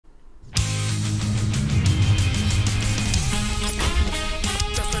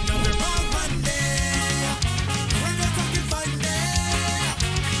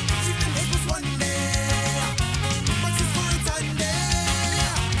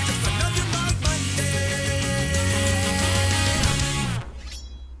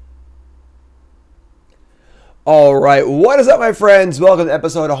All right, what is up, my friends? Welcome to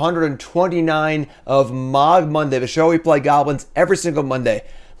episode 129 of Mogg Monday, the show we play Goblins every single Monday.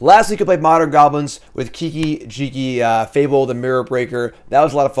 Last week we played Modern Goblins with Kiki, Jiki, Fable, the Mirror Breaker. That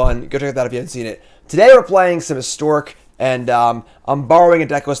was a lot of fun. Go check that out if you haven't seen it. Today we're playing some Historic, and I'm borrowing a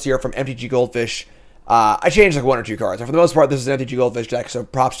deck list here from MTG Goldfish. I changed like one or two cards. For the most part, this is an MTG Goldfish deck, so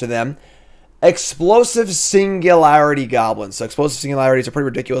props to them. Explosive Singularity Goblins. So Explosive Singularity is a pretty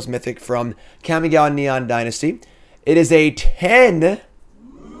ridiculous mythic from Kamigawa Neon Dynasty. It is a 10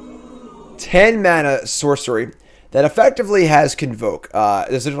 mana sorcery that effectively has Convoke. The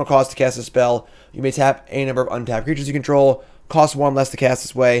additional cost to cast a spell. You may tap a number of untapped creatures you control. Costs 1 less to cast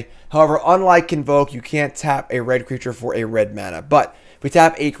this way. However, unlike Convoke, you can't tap a red creature for a red mana. But if we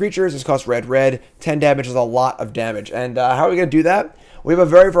tap 8 creatures, this costs red. 10 damage is a lot of damage. And how are we going to do that? We have a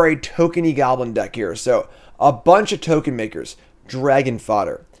very, very tokeny Goblin deck here. So, a bunch of token makers. Dragon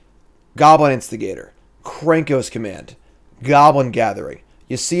Fodder, Goblin Instigator, Krenko's Command, Goblin Gathering.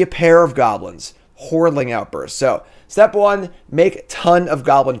 You see a pair of Goblins, Hordling Outburst. So, step 1, make a ton of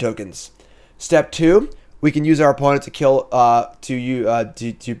Goblin tokens. Step 2, we can use our opponent to kill,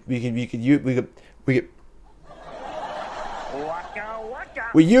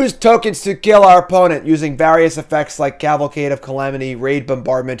 we use tokens to kill our opponent using various effects like Cavalcade of Calamity, Raid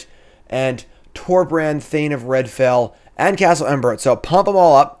Bombardment, and Torbran, Thane of Redfell, and Castle Ember. So pump them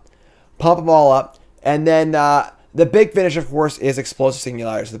all up. And then the big finish, of course, is Explosive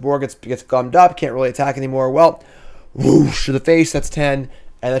Singularity. So the board gets gummed up, can't really attack anymore. Well, whoosh to the face, that's 10,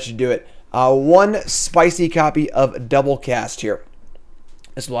 and that should do it. One spicy copy of Doublecast here.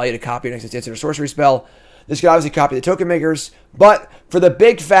 This will allow you to copy an instant or sorcery spell. This could obviously copy the token makers, but for the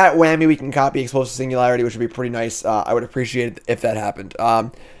big fat whammy, we can copy Explosive Singularity, which would be pretty nice. I would appreciate it if that happened.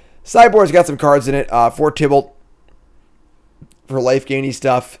 Sideboard's got some cards in it for Tibble, for life gainy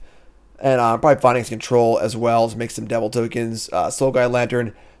stuff, and probably Findings Control as well to make some devil tokens. Soul Guide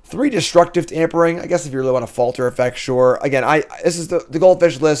Lantern, 3 destructive tampering. I guess if you really want a falter effect, sure. Again, this is the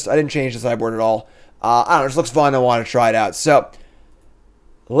Goldfish list. I didn't change the sideboard at all. I don't know, it just looks fun. I want to try it out. So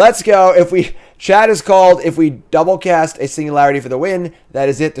let's go. Chat is called, if we double cast a Singularity for the win, that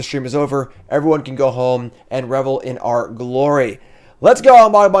is it. The stream is over. Everyone can go home and revel in our glory. Let's go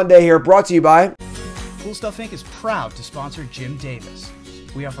on Mogg Monday here, brought to you by Cool Stuff Inc. is proud to sponsor Jim Davis.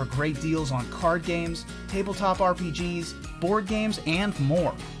 We offer great deals on card games, tabletop RPGs, board games, and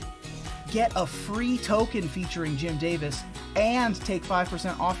more. Get a free token featuring Jim Davis and take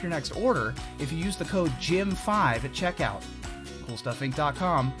 5% off your next order if you use the code JIM5 at checkout.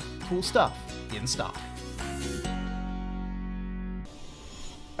 CoolStuffInc.com. Cool stuff in stock.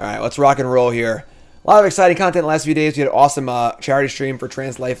 All right, let's rock and roll here. A lot of exciting content the last few days. We had an awesome charity stream for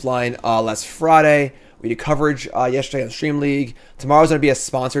Trans Lifeline last Friday. We did coverage yesterday on Stream League. Tomorrow's going to be a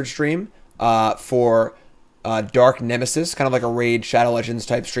sponsored stream for Dark Nemesis, kind of like a Raid Shadow Legends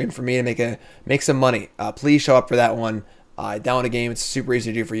type stream for me to make some money. Please show up for that one. Download a game. It's super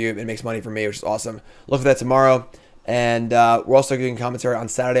easy to do for you. It makes money for me, which is awesome. Look for that tomorrow. And we're also doing commentary on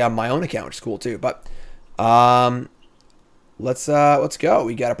Saturday on my own account, which is cool too. But let's go.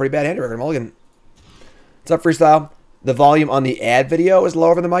 We got a pretty bad hand here, Mulligan. What's up, Freestyle? The volume on the ad video is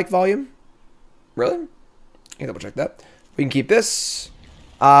lower than the mic volume. Really? I can double check that. We can keep this.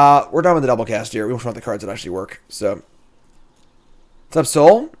 We're done with the double cast here. We want the cards that actually work. So, what's up,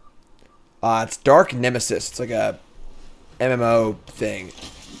 Soul? It's Dark Nemesis. It's like a MMO thing.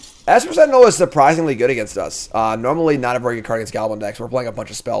 Esper Sentinel is surprisingly good against us. Normally not a very good card against Goblin decks. We're playing a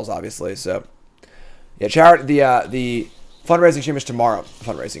bunch of spells, obviously. So, yeah, the fundraising stream is tomorrow.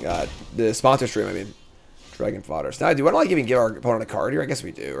 The sponsor stream, I mean. Dragon Fodder. So now, do I not even give our opponent a card here? I guess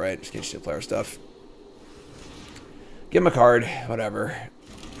we do, right? Just get you player stuff. Give him a card, whatever.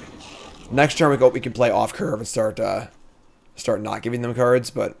 Next turn we can play off curve and start not giving them cards,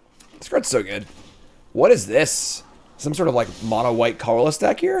 but this card's so good. What is this? Some sort of like mono white colorless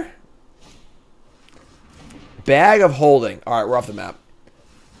deck here? Bag of Holding. Alright, we're off the map.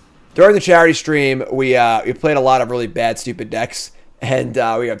 During the charity stream, we played a lot of really bad, stupid decks, and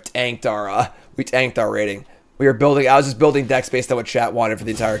we have tanked our rating. I was just building decks based on what chat wanted for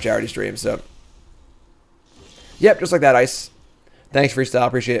the entire charity stream, so. Yep, just like that, Ice. Thanks, Freestyle,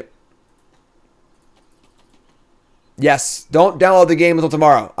 appreciate it. Yes, don't download the game until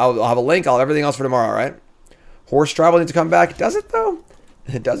tomorrow. I'll have a link, I'll have everything else for tomorrow, all right? Horse Travel needs to come back. Does it, though?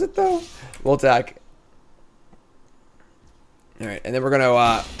 Does it, though? We'll attack. All right, and then we're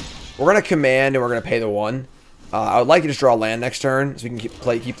gonna command, and we're gonna pay the 1. I would like to just draw land next turn, so we can keep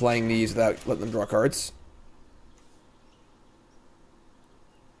playing these without letting them draw cards.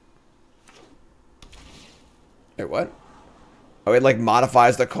 Wait, what? Oh, it like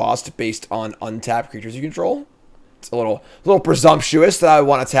modifies the cost based on untapped creatures you control. It's a little presumptuous that I would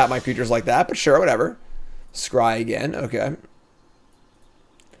want to tap my creatures like that, but sure, whatever. Scry again, okay. A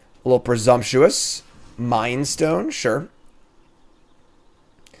little presumptuous. Mind Stone, sure.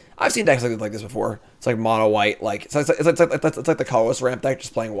 I've seen decks like this before. It's like mono white, like it's like the Colorless ramp deck,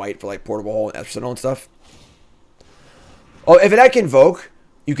 just playing white for like Portable Hole and Epsilon and stuff. Oh, if it had Convoke,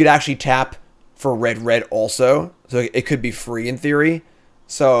 you could actually tap for red also, so it could be free in theory.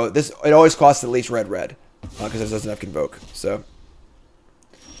 So it always costs at least red, because it doesn't have Convoke. So,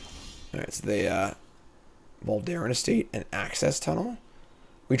 all right, so they Voldaren Estate and Access Tunnel.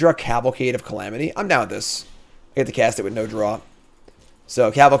 We draw Cavalcade of Calamity. I'm down with this. I get to cast it with no draw.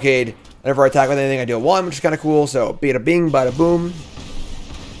 So Cavalcade, whenever I attack with anything, I deal 1, which is kind of cool. So bada bing, bada boom.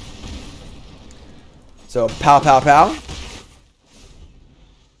 So pow, pow, pow.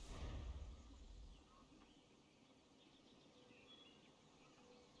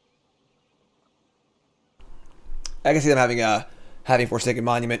 I can see them having Forsaken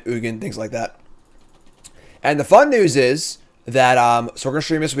Monument, Ugin, things like that. And the fun news is that so we're gonna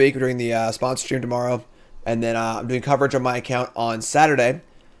stream this week. We're doing the sponsor stream tomorrow, and then I'm doing coverage on my account on Saturday.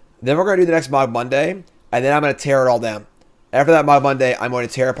 Then we're gonna do the next Mogg Monday, and then I'm gonna tear it all down. After that Mogg Monday, I'm going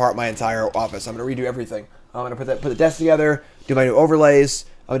to tear apart my entire office. I'm gonna redo everything. I'm gonna put the desk together, do my new overlays.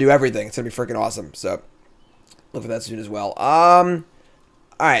 I'm gonna do everything. It's gonna be freaking awesome. So look for that soon as well. All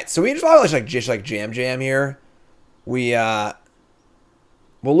right, so we just like jam here. We'll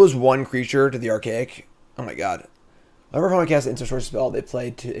lose 1 creature to the Archaic. Oh my god. Whenever opponent casts an instant source spell, they play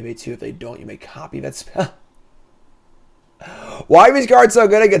 2. If they don't, you may copy that spell. Why are these cards so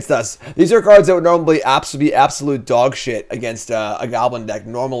good against us? These are cards that would normally be absolute dog shit against a Goblin deck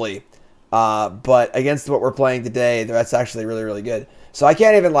normally. But against what we're playing today, that's actually really, really good. So I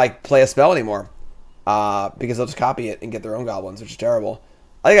can't even like play a spell anymore. Because they'll just copy it and get their own Goblins, which is terrible.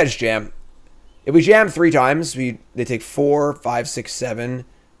 I think I just jam. If we jam 3 times, they take 4, 5, 6, 7,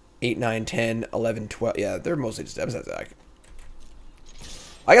 8, 9, 10, 11, 12. Yeah, they're mostly just Devastator attack.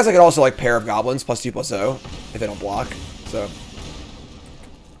 I guess I could also like pair of Goblins +2/+0 if they don't block. So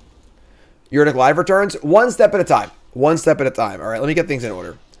Yurdik Live returns 1 step at a time. 1 step at a time. All right, let me get things in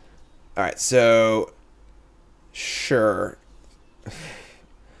order. All right, so sure.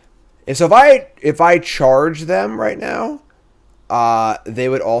 If I charge them right now, they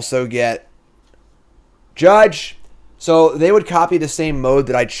would also get Judge. So they would copy the same mode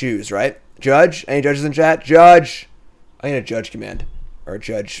that I choose, right? Judge? Any judges in chat? Judge! I need a judge command. Or a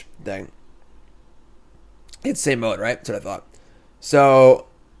judge thing. It's the same mode, right? That's what I thought. So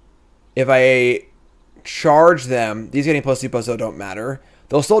if I charge them, these getting +2/+0 don't matter.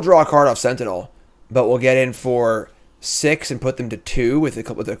 They'll still draw a card off Sentinel, but we'll get in for 6 and put them to 2 with a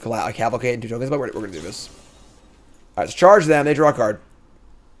Cavalcade and 2 tokens. But we're going to do this. Alright, so charge them. They draw a card.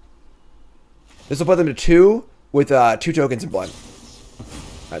 This will put them to 2 with 2 tokens in blood.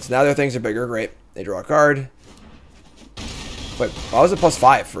 Alright, so now their things are bigger. Great. They draw a card. Wait, why was it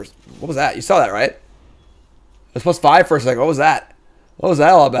 +5 first? What was that? You saw that, right? It was +5 for a second. What was that? What was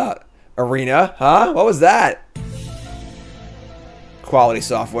that all about? Arena? Huh? What was that? Quality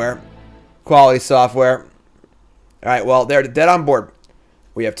software. Quality software. Alright, well, they're dead on board.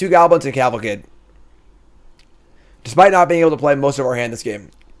 We have 2 Goblins and Cavalcade. Despite not being able to play most of our hand this game.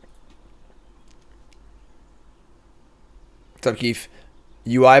 What's up, Keith?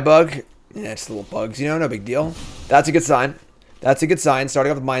 UI bug? Yeah, it's little bugs, you know, no big deal. That's a good sign. That's a good sign. Starting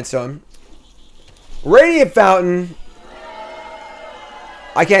off with Mind Stone. Radiant Fountain.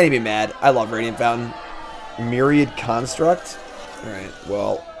 I can't even be mad. I love Radiant Fountain. Myriad Construct. Alright,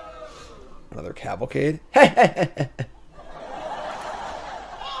 well. Another Cavalcade. Pew,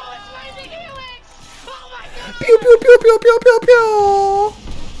 pew, pew, pew, pew, pew, pew.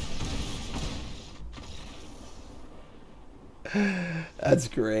 That's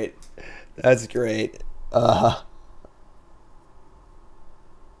great. That's great.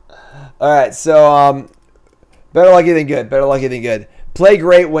 Alright, so, better lucky than good. Better lucky than good. Play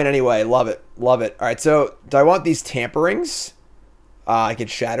great, win anyway. Love it. Love it. Alright, so, do I want these tamperings? I could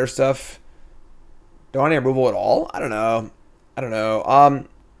shatter stuff. Do I want any removal at all? I don't know. I don't know.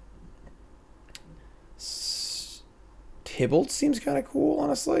 Tybalt seems kind of cool,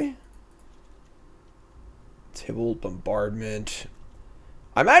 honestly. Tybalt, Bombardment.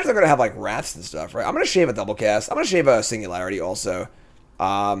 I imagine they're going to have, like, Wraths and stuff, right? I'm going to shave a Doublecast. I'm going to shave a Singularity also.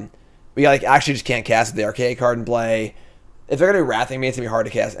 We, like, actually just can't cast the Archaic card in play. If they're going to be Wrathing me, it's going to be hard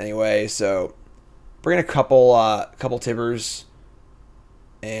to cast anyway, so... Bring in a couple Tibbers.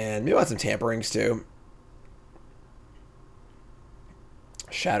 And maybe I want some Tamperings, too.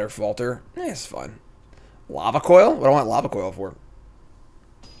 Shatter Falter. Eh, it's fun. Lava Coil? What do I want Lava Coil for?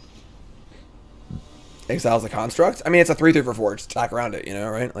 exiles the construct. I mean, it's a 3/3 for 4. Just attack around it, you know,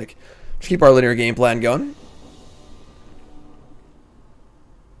 right? Like, just keep our linear game plan going.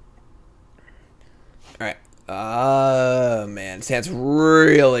 All right. Man, Sand's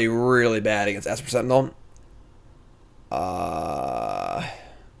really, really bad against Esper Sentinel. I'm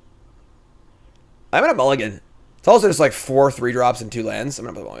gonna mulligan. It's also just like 4 3-drops and 2 lands. I'm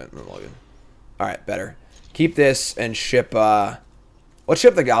gonna mulligan. All right, better. Keep this and ship. Let's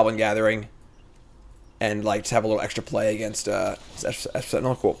ship the Goblin Gathering, and like just have a little extra play against Esper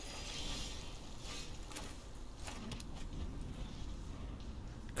Sentinel. Cool.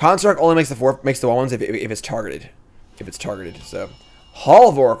 Construct only makes the 1/1s if it's targeted. If it's targeted. So, Hall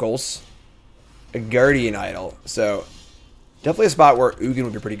of Oracles, a Guardian Idol. So, definitely a spot where Ugin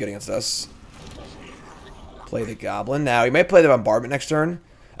would be pretty good against us. Play the Goblin. Now, he might play the Bombardment next turn.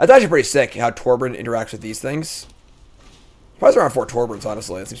 That's actually pretty sick how Torbran interacts with these things. Probably around 4 Torbrans,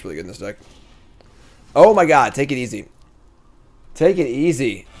 honestly. That seems really good in this deck. Oh my god, take it easy. Take it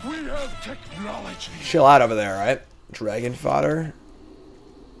easy. We have technology. Chill out over there, right? Dragon Fodder.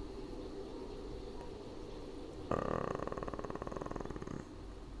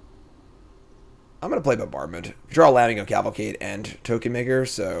 I'm going to play Bombardment. Draw Landing of Cavalcade and Token Maker,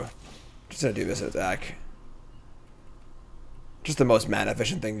 so just going to do this attack. Just the most mana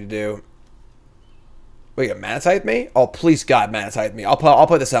efficient thing to do. Wait, you got Mana Tithe me? Oh, please God, Mana Tithe me. I'll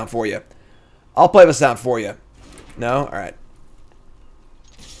play the sound for you. I'll play the sound for you. No? Alright.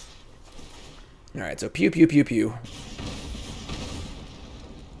 Alright, so pew, pew, pew, pew.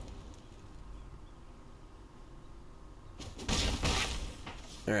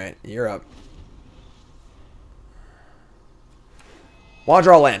 Alright, you're up. Want to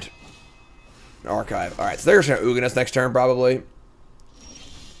draw land. Archive. Alright, so they're just going to Ugin us next turn, probably.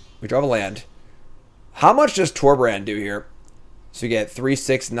 We draw a land. How much does Torbran do here? So we get 3,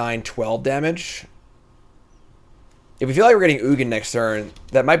 6, 9, 12 damage. If we feel like we're getting Ugin next turn,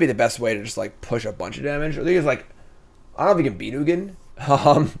 that might be the best way to just, like, push a bunch of damage. I think it's like, I don't know if you can beat Ugin.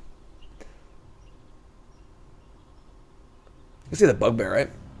 Let's see the Bugbear, right?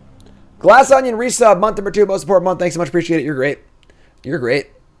 Glass Onion resub, month number 2, most support month. Thanks so much, appreciate it. You're great. You're great.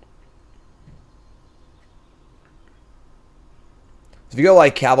 So if you go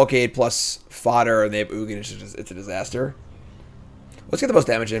like Cavalcade plus Fodder and they have Ugin, it's a disaster. Let's get the most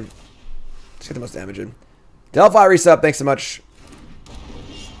damage in. Let's get the most damage in. Delphi resub, thanks so much.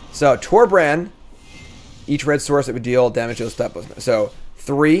 So Torbran, each red source that would deal damage to the step. So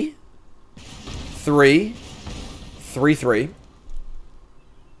 3, 3, 3, 3.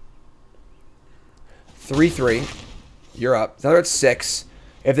 3, 3. You're up. So now they're at 6.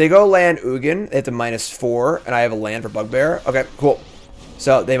 If they go land Ugin, they have to -4, and I have a land for Bugbear. Okay, cool.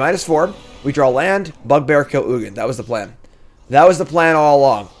 So they -4. We draw land, Bugbear, kill Ugin. That was the plan. That was the plan all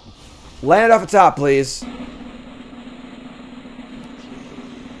along. Land off the top, please.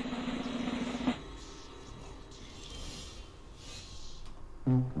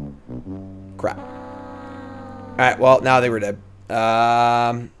 Crap. Alright, well, now they were dead.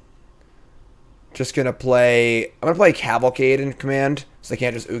 Just gonna play... I'm gonna play Cavalcade in command, so they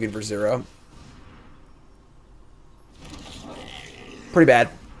can't just Ugin for 0. Pretty bad.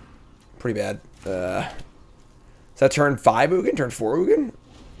 Pretty bad. Is that turn 5 Ugin? Turn 4 Ugin?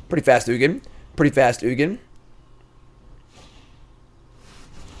 Pretty fast Ugin. Pretty fast Ugin.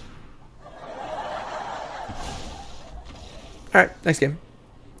 Alright, next game.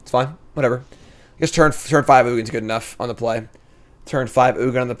 It's fine. Whatever. I guess turn 5 Ugin's good enough on the play. Turn 5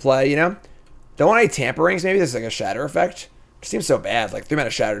 Ugin on the play, you know? Don't want any tamperings, maybe? This is like a shatter effect. It seems so bad. Like, 3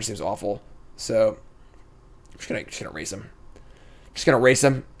 mana shatter seems awful. So, I'm just gonna race him. Just gonna race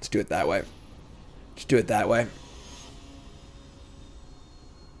him. Let's do it that way. Just do it that way.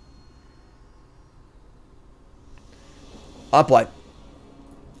 I'll play.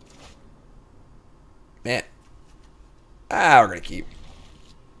 Man. We're gonna keep.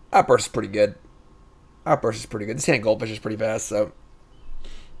 Outburst is pretty good. Outburst is pretty good. This hand Goldfish is pretty fast, so.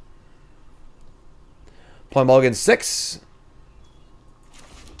 Play mulligan 6.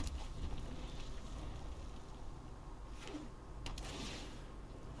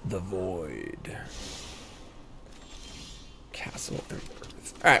 The Void. Castle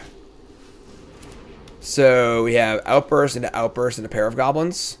Earth. Alright. So we have Outburst into Outburst and a pair of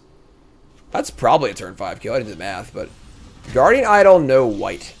Goblins. That's probably a turn 5 kill. I didn't do the math, but. Guardian Idol, no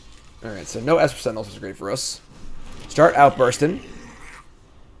white. Alright, so no Esper Sentinels is great for us. Start Outbursting.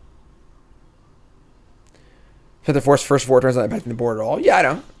 So the first 4 turns not impacting the board at all. Yeah, I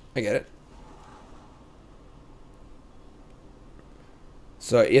know. I get it.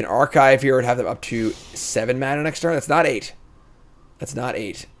 So in Archive here, would have them up to 7 mana next turn. That's not 8. That's not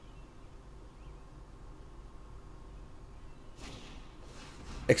 8.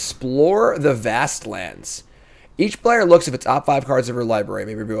 Explore the Vast Lands. Each player looks at the top 5 cards of your library.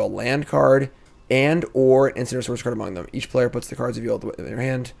 Maybe reveal a land card and or an instant or source card among them. Each player puts the cards revealed in their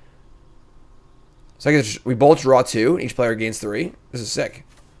hand. So I guess we both draw 2. And each player gains 3. This is sick.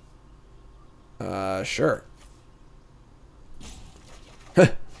 Sure.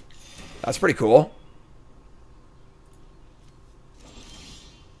 That's pretty cool.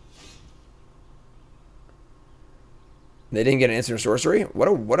 They didn't get an instant or sorcery?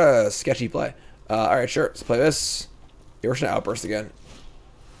 What a sketchy play. Alright, sure. Let's play this. Yorkshire Outburst again.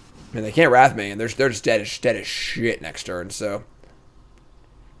 I mean, they can't Wrath me, and they're just dead as shit next turn, so.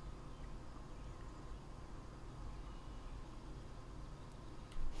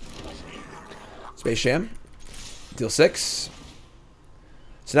 Space Sham. Deal 6.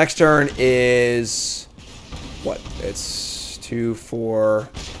 So next turn is what? It's 2, 4,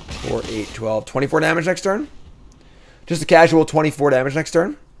 4, 8, 12, 24 damage next turn. Just a casual 24 damage next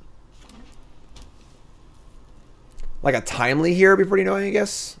turn. Like a Timely here would be pretty annoying, I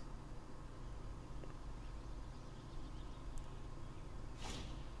guess.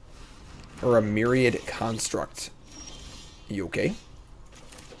 Or a Myriad Construct. You okay?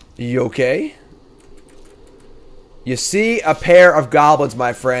 You okay? You see a pair of goblins,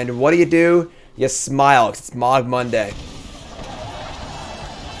 my friend. What do? You smile, 'cause it's Mogg Monday.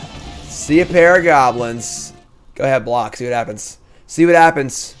 See a pair of goblins. Go ahead, block. See what happens. See what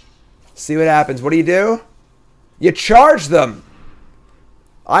happens. See what happens. What do? You charge them.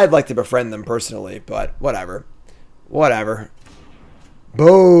 I'd like to befriend them personally, but whatever. Whatever.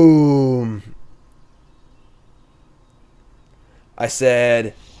 Boom. I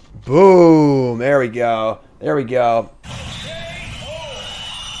said, boom. There we go. There we go.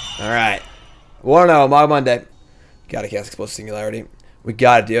 Alright. 1-0, Mogg Monday. Gotta cast Explosive Singularity. We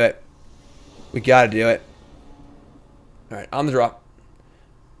gotta do it. We gotta do it. Alright, on the draw.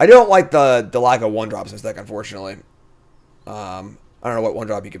 I don't like the lack of 1-drops in this deck, unfortunately. I don't know what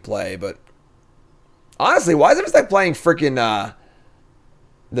 1-drop you could play, but honestly, why isn't this deck playing freaking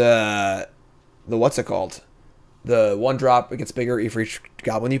the what's it called? The 1-drop, it gets bigger for each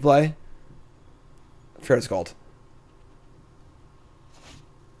goblin you play. I forget what it's called.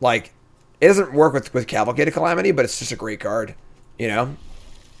 Like, it doesn't work with Cavalcade of Calamity, but it's just a great card. You know?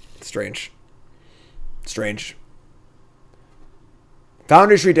 It's strange. Strange.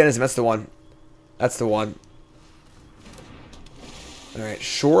 Foundry Street Denizen, that's the one. That's the one. Alright,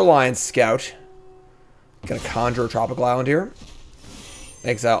 Shoreline Scout. Gonna conjure a Tropical Island here.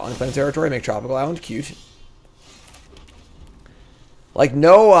 Exile unclaimed territory, make Tropical Island. Cute. Like,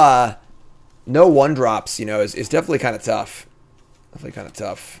 no 1-drops, you know, is definitely kind of tough. Definitely kind of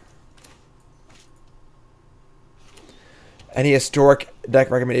tough. Any historic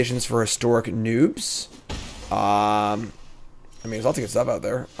deck recommendations for historic noobs? I mean, there's lots of good stuff out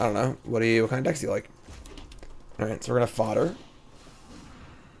there. I don't know. What kind of decks do you like? Alright, so we're gonna fodder.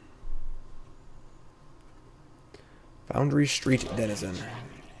 Foundry Street Denizen.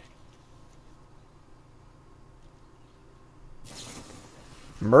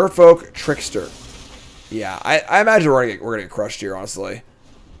 Merfolk Trickster. Yeah, I imagine we're gonna get crushed here, honestly.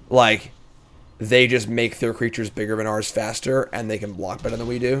 Like, they just make their creatures bigger than ours faster, and they can block better than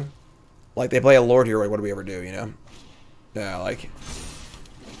we do. Like, they play a Lord here, like, what do we ever do, you know? Yeah, like...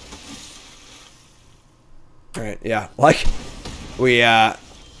 Alright, yeah, like... We, yeah,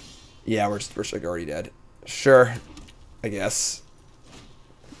 we're like already dead. Sure, I guess.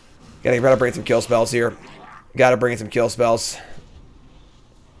 Gotta bring some kill spells here. Gotta bring in some kill spells.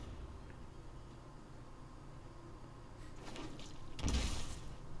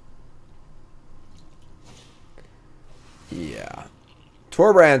 Yeah.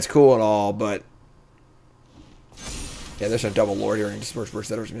 Torbran's cool and all, but... Yeah, there's a double Lord here, and just Burst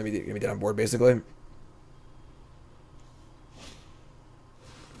Setter's gonna be dead on board, basically.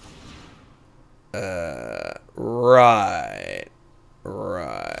 Right.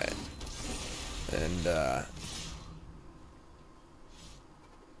 Right. And,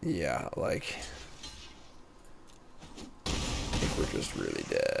 yeah, like... I think we're just really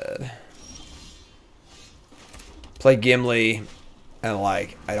dead. Play Gimli, and,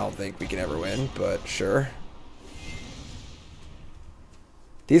 like, I don't think we can ever win, but sure.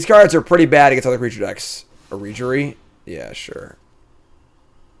 These cards are pretty bad against other creature decks. A Regery? Yeah, sure.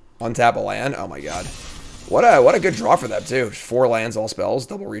 Untap a land? Oh my god. What a good draw for them, too. 4 lands, all spells,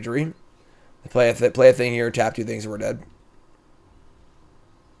 double Regery. They play a thing here, tap 2 things, and we're dead.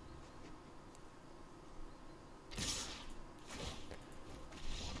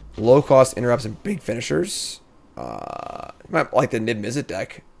 Low cost interrupts and big finishers. Might like the Nib Mizzet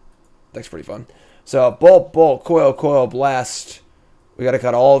deck. Deck's pretty fun. So, bolt, coil, blast. We got to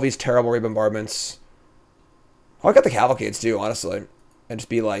cut all of these terrible rebombardments. I got the Cavalcades too, honestly. And just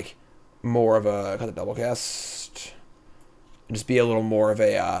be like more of a... Cut the Doublecast. And just be a little more of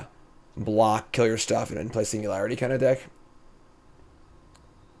a block, kill your stuff, and play Singularity kind of deck.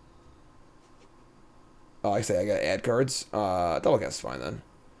 Oh, I say I got to add cards. Doublecast is fine then.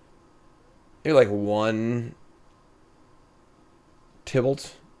 Maybe like one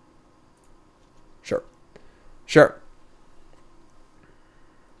Tybalt. Sure. Sure.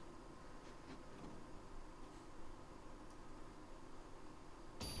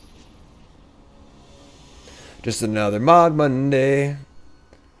 Just another Mogg Monday.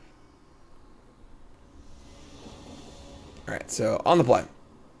 Alright, so on the play.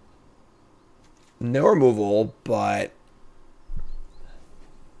 No removal, but...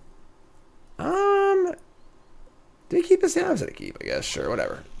 Did he keep this? Yeah, I was gonna keep, I guess. Sure,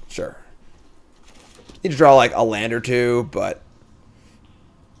 whatever. Sure. Need to draw like a land or two, but...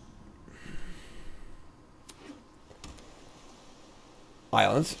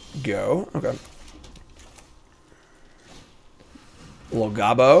 Islands. Go. Okay.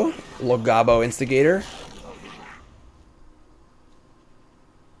 Logabo. Logabo Instigator.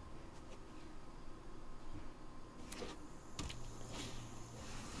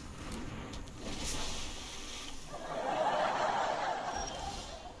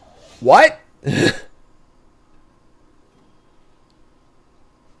 What?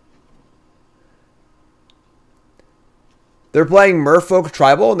 They're playing Merfolk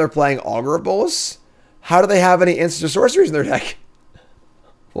Tribal and they're playing Augur of Bolas? How do they have any instant sorceries in their deck?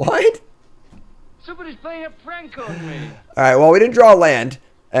 What? Somebody's playing a prank on me. Alright, well, we didn't draw a land.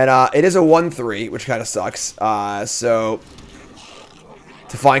 And it is a 1-3, which kind of sucks. So,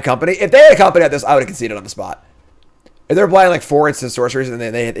 to find company. If they had a company at this, I would have conceded on the spot. If they're playing like 4 instant sorceries and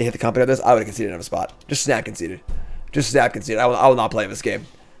they hit the company of this, I would have conceded on the spot. Just snap conceded. Just snap conceded. I will not play this game.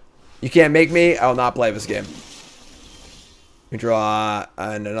 You can't make me. I will not play this game. We draw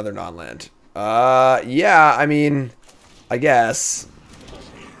and another non-land. Yeah, I mean, I guess.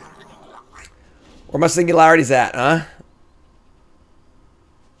 Where my Singularity's at, huh?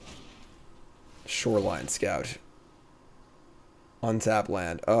 Shoreline Scout. Untap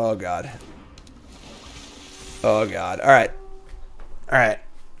land. Oh, God. Oh, God. All right. All right.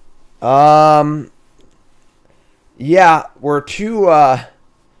 Yeah, we're two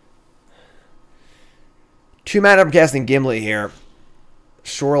mana up casting Gimli here.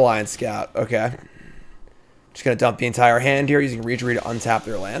 Shoreline Scout. Okay. Just going to dump the entire hand here using Reach-Read to untap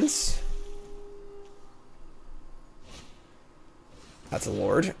their lands. That's a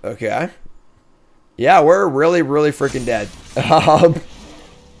Lord. Okay. Yeah, we're really, really freaking dead.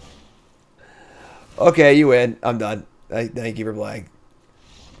 Okay, you win. I'm done. Thank you for playing.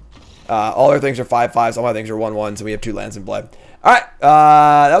 All our things are 5/5s. All my things are 1/1s, so we have 2 lands in play. All right.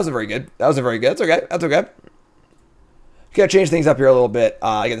 That wasn't very good. That wasn't very good. That's okay. That's okay. Gotta change things up here a little bit.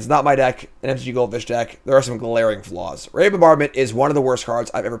 Again, it's not my deck, an MTG Goldfish deck. There are some glaring flaws. Ray of Bombardment is one of the worst cards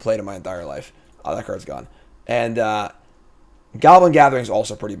I've ever played in my entire life. Oh, that card's gone. And Goblin Gathering is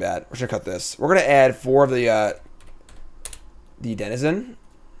also pretty bad. We're gonna cut this. We're gonna add 4 of the Denizen.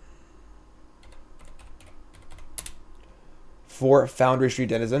 4 Foundry Street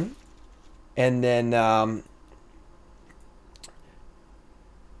Denizen. And then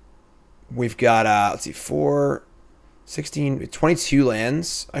we've got, let's see, 4, 16, 22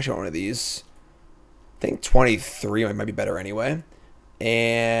 lands. Actually, one of these. I think 23 might be better anyway.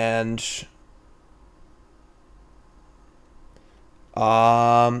 And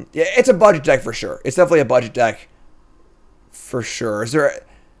yeah, it's a budget deck for sure. It's definitely a budget deck for sure. Is there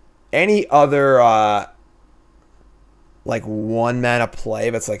any other like 1 mana play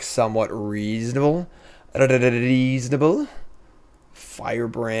that's like somewhat reasonable? Reasonable.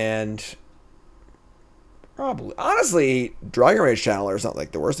 Firebrand. Probably. Honestly, Dragon Rage Channeler is not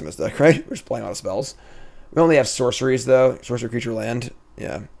like the worst in this deck, right? We're just playing a lot of spells. We only have sorceries though. Sorcery, creature, land.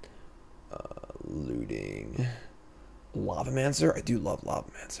 Yeah. Looting. Lavamancer. I do love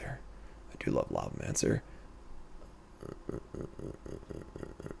Lavamancer. I do love Lavamancer.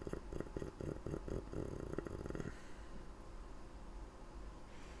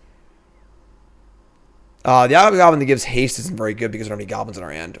 The Auto Goblin that gives haste isn't very good because we don't have any goblins in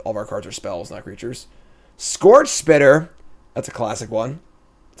our hand. All of our cards are spells, not creatures. Scorch Spitter. That's a classic one.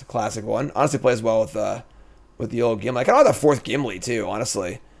 It's a classic one. Honestly, plays well with the old Gimli. I kind of like the 4th Gimli too,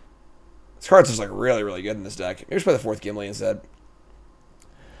 honestly. This card's just like really, really good in this deck. Maybe just play the 4th Gimli instead.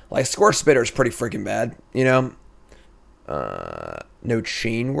 Like, Scorch Spitter is pretty freaking bad, you know? No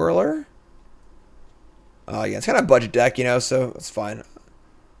Chain Whirler. Yeah, it's kind of a budget deck, you know, so it's fine.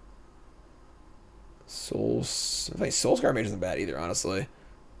 Soul Playing Soulscar Mage isn't bad either, honestly.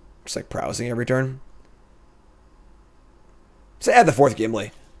 Just like browsing every turn. So add the 4th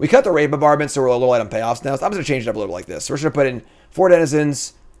Gimli. We cut the raid bombardment, so we're a little light on payoffs now. So I'm just gonna change it up a little like this. So we're just gonna put in 4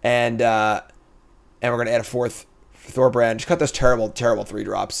 denizens and we're gonna add a 4th Torbran. Just cut those terrible 3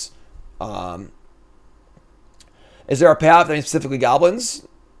 drops. Is there a payoff that means specifically goblins?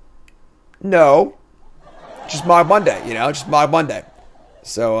 No. Just Mogg Monday, you know, just Mogg Monday.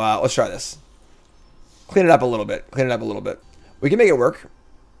 So let's try this. Clean it up a little bit. Clean it up a little bit. We can make it work.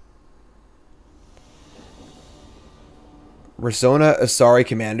 Resona Asari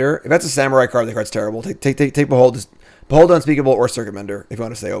Commander. If that's a samurai card, the card's terrible. Take Behold. Behold Unspeakable or Circuit Mender if you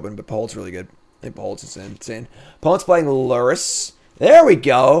want to stay open, but Behold's really good. I think Behold's insane. Opponent's playing Lurrus. There we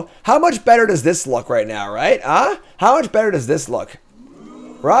go. How much better does this look right now, right? Huh? How much better does this look?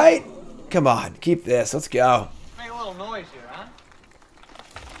 Right? Come on, keep this. Let's go. Make a little noise here, huh?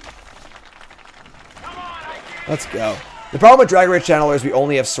 Let's go. The problem with Dragon Rage Channeler is we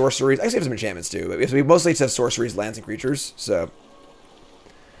only have sorceries. I guess we have some enchantments too, but we mostly just have sorceries, lands, and creatures. So,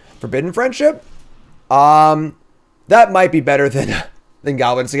 Forbidden Friendship? That might be better than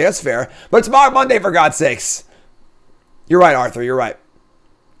Goblins. Okay, that's fair. But it's Mogg Monday, for God's sakes. You're right, Arthur. You're right.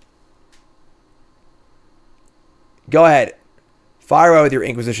 Go ahead. Fire away with your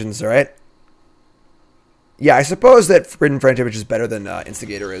Inquisitions, all right? Yeah, I suppose that Forbidden Friendship is just better than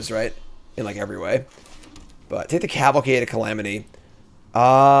Instigator is, right? In, like, every way. But take the Cavalcade of Calamity.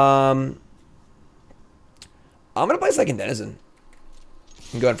 I'm going to play second Denizen.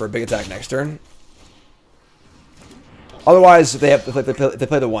 I'm going for a big attack next turn. Otherwise, if they play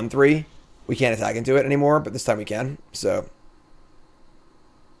the 1/3, we can't attack into it anymore, but this time we can. So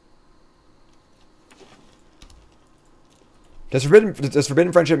does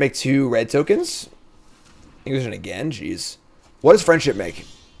Forbidden Friendship make 2 red tokens? Inquisition again? Jeez. What does Friendship make?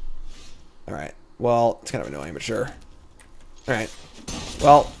 Alright. Well, it's kind of annoying, but sure. Alright.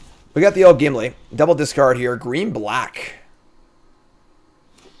 Well, we got the old Gimli. Double discard here. Green-black.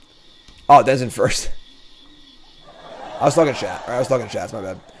 Oh, Denizen first. I was talking chat. Alright, I was talking chat. It's my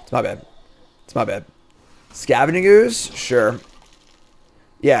bad. It's my bad. It's my bad. Scavenging Ooze? Sure.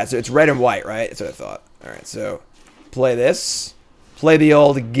 Yeah, so it's red and white, right? That's what I thought. Alright, so play this. Play the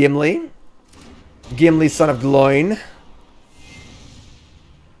old Gimli. Gimli, son of Gloin.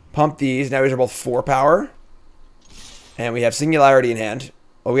 Pump these. Now these are both 4 power. And we have Singularity in hand.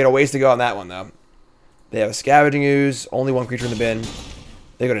 Oh, we got a ways to go on that one, though. They have a Scavenging Ooze. Only 1 creature in the bin.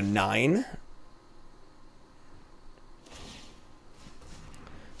 They go to 9.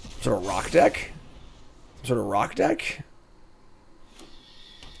 Sort of rock deck? Sort of rock deck?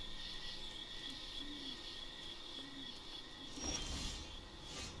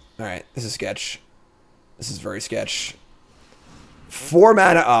 Alright, this is sketch. This is very sketch. 4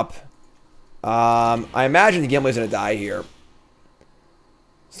 mana up. I imagine the Gimli's going to die here.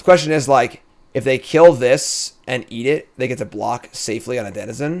 So the question is, like, if they kill this and eat it, they get to block safely on a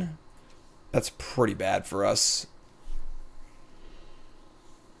Denizen. That's pretty bad for us.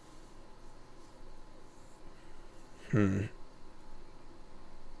 Maybe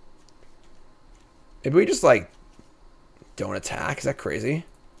we just, like, don't attack? Is that crazy?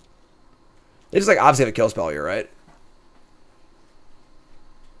 They just, like, obviously have a kill spell here, right?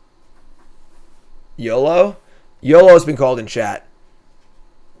 YOLO? YOLO's been called in chat.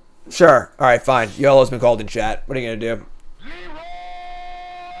 Sure. Alright, fine. YOLO's been called in chat. What are you going to do?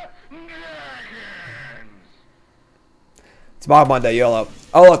 It's Mogg Monday, YOLO.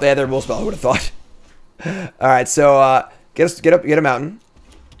 Oh, look, they had their rule spell. Who would have thought? Alright, so get a mountain.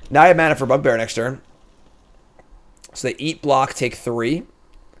 Now I have mana for Bugbear next turn. So they eat, block, take 3.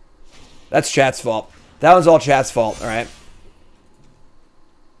 That's chat's fault. That one's all chat's fault, alright?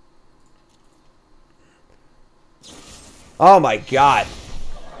 Oh my god.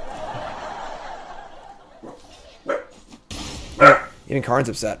 Even Karn's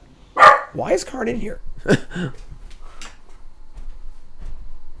upset. Why is Karn in here? Why'd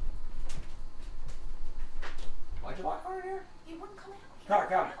you lock Karn in here? He wouldn't come out. Karn,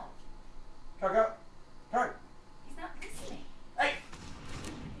 come. Karn, go. Karn. He's not listening. Hey!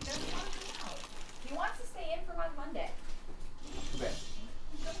 He doesn't want to come out. He wants to stay in for Mogg Monday. Too bad.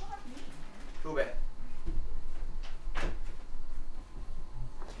 He doesn't want me. Too bad.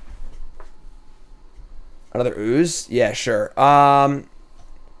 Another ooze? Yeah, sure. Yeah,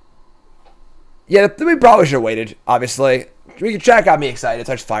 we probably should have waited, obviously. Chat got me excited,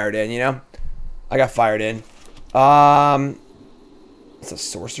 so I just fired in, you know? I got fired in. It's a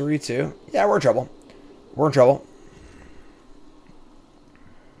sorcery, too. Yeah, we're in trouble. We're in trouble.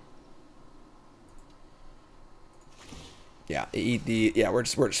 Yeah, eat the... Yeah, we're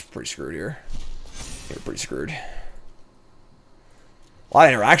just pretty screwed here. We're pretty screwed. A lot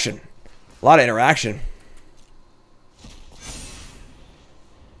of interaction. A lot of interaction.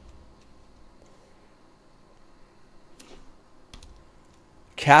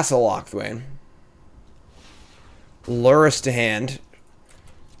 Castle Lockthwain. Lurrus to hand.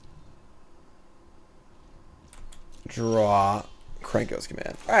 Draw. Krenko's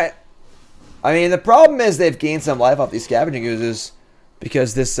command. Alright. I mean, the problem is they've gained some life off these scavenging oozes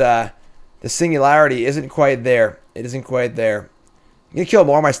because this, the singularity isn't quite there. It isn't quite there. You gonna kill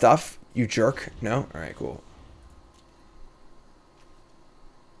more of my stuff, you jerk? No? Alright, cool.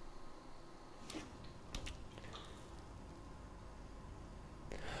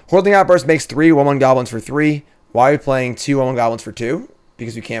 Hoarding Outburst makes 3 1/1 goblins for 3. Why are we playing 2 1/1 goblins for 2?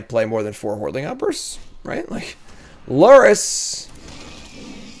 Because we can't play more than 4 Hoarding Outbursts, right? Like, Lurrus.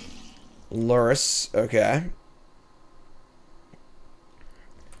 Lurrus, okay.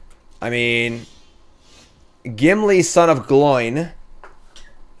 I mean, Gimli, son of Gloin.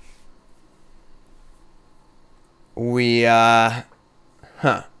 We, They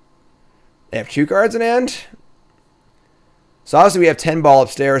have 2 cards in hand. So obviously we have 10 ball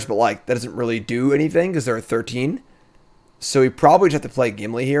upstairs, but like that doesn't really do anything because there are 13. So we probably just have to play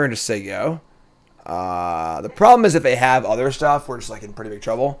Gimli here and just say go. The problem is if they have other stuff, we're just like in pretty big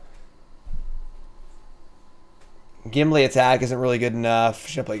trouble. Gimli attack isn't really good enough.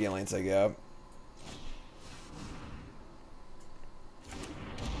 Should I play Gimli and say go?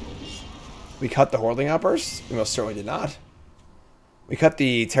 We cut the Hoarding Outbursts? We most certainly did not. We cut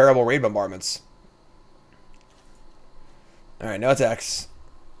the terrible raid bombardments. Alright, no attacks.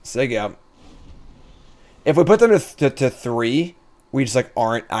 Say go. If we put them to 3, we just like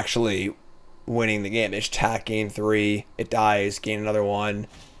aren't actually winning the game. They just attack, gain 3, it dies, gain another 1.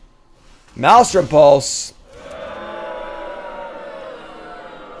 Maelstrom Pulse.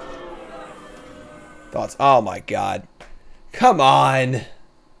 Thoughts? Oh my god. Come on.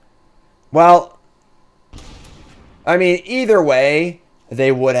 Well, I mean, either way,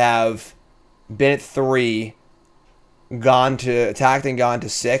 they would have been at 3, gone to attacked and gone to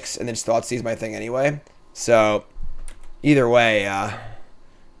 6, and then just thought seize my thing anyway. So, either way,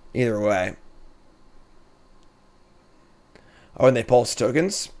 either way. Oh, and they pulse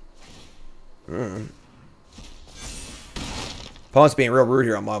tokens. Opponent's being real rude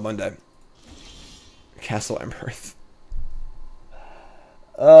here on Mogg Monday. Castle Emberth.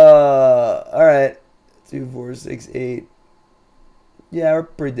 Alright. 2, 4, 6, 8. Yeah, we're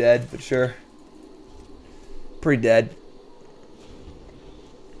pretty dead, but sure. Pretty dead.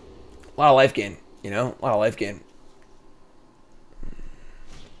 A lot of life gain, you know? A lot of life gain.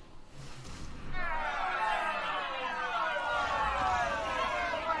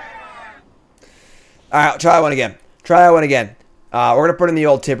 Alright, try that one again. Try that one again. We're going to put in the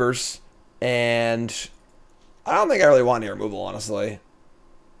old Tibbers. And I don't think I really want any removal, honestly.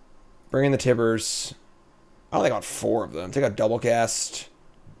 Bring in the Tibbers. I don't think I want 4 of them. Take out Doublecast.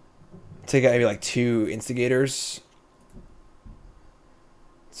 Take out maybe like 2 Instigators.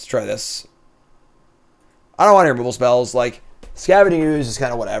 Let's try this. I don't want any removal spells. Like, Scavenging Ooze is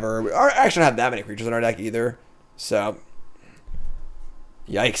kind of whatever. We actually don't have that many creatures in our deck either. So,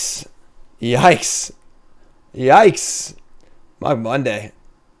 yikes. Yikes. Yikes. Mogg Monday.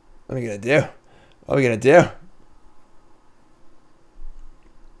 What are we going to do? What are we going to do?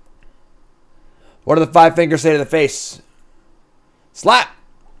 What do the 5 fingers say to the face? Slap!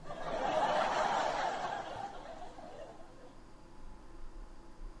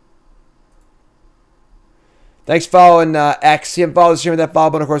 Thanks for following X. If you haven't followed the stream with that follow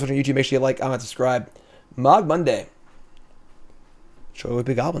button, of course, on YouTube, make sure you like, comment, subscribe. Mogg Monday. Show with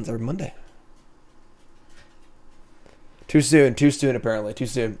big goblins every Monday. Too soon. Too soon, apparently. Too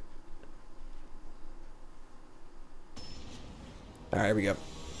soon. Alright, here we go.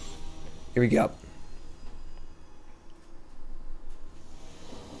 Here we go.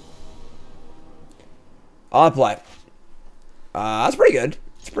 I'll apply. That's pretty good.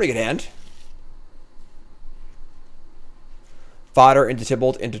 It's a pretty good hand. Fodder into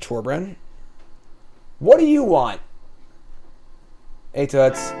Tybalt into Torbran. What do you want? Hey,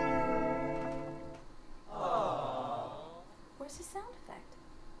 Toots. Where's the sound effect?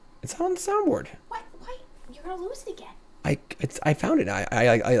 It's on the soundboard. What? Why? You're gonna lose it again. I found it.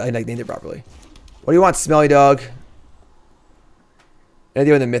 I named it properly. What do you want, Smelly Dog?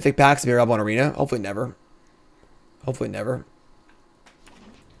 Anything in the Mythic packs? Be available on Arena? Hopefully never. Hopefully never.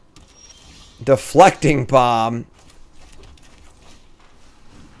 Deflecting Palm.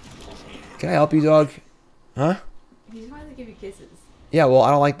 Can I help you, dog? Huh? He's trying to give you kisses. Yeah, well,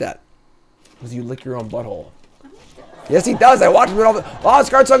 I don't like that. Because you lick your own butthole. Yes, he does. I watch him do it all the... Oh, this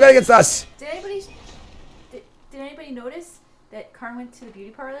card's so good against us. Did anybody notice that Karn went to the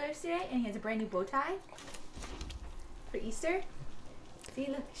beauty parlor today and he has a brand new bow tie for Easter. See,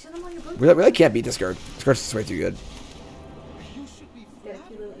 look, show them all your bow tie. We really can't beat this card. This card's just way too good. He's got a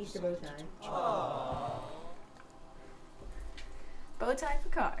cute little Easter bow tie. Bow tie for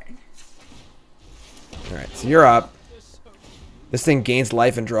Karn. Alright, so you're up. This thing gains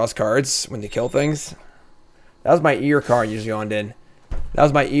life and draws cards when you kill things. That was my ear card you just yawned in. That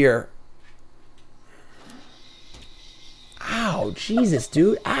was my ear. Ow, Jesus,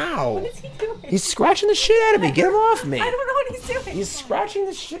 dude. Ow. What is he doing? He's scratching the shit out of me. Get him off me. I don't know what he's doing. He's scratching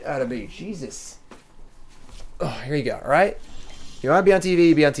the shit out of me. Jesus. Oh, here you go. All right. You want to be on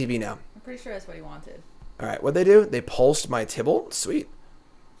TV? Be on TV now. I'm pretty sure that's what he wanted. All right. What'd they do? They pulsed my Tibble. Sweet.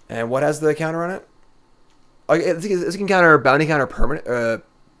 And what has the counter on it? Oh, this can counter bounty counter permanent.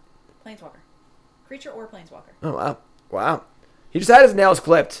 Planeswalker. Creature or Planeswalker. Oh, wow. Wow. He just had his nails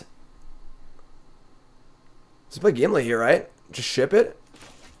clipped. Let's play Gimli here, right? Just ship it.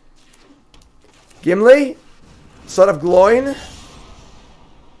 Gimli? Son of Gloin?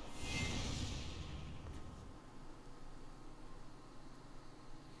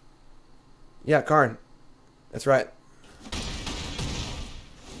 Yeah, Karn. That's right.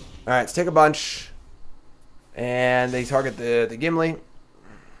 Alright, let's take a bunch. And they target the Gimli.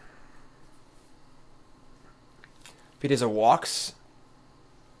 If he does a walks.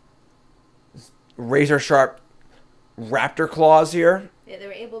 Razor sharp raptor claws here. Yeah, they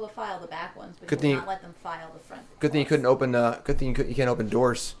were able to file the back ones, but Good you will thing- not let them file the front. Good thing you couldn't open. Good thing you can't open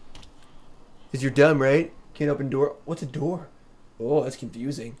doors. Cause you're dumb, right? Can't open door. What's a door? Oh, that's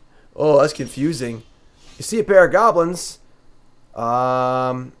confusing. Oh, that's confusing. You see a pair of goblins.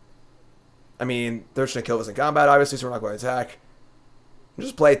 I mean, they're just gonna kill us in combat, obviously, so we're not going to attack.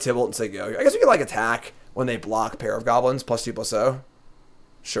 Just play Tybalt and say go. I guess we could like attack when they block a pair of goblins +2/+0.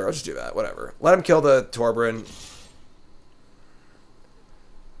 Sure, let's just do that. Whatever. Let him kill the Torbran.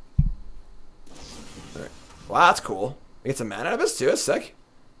 Alright. Wow, that's cool. We get some mana out of this too. That's sick.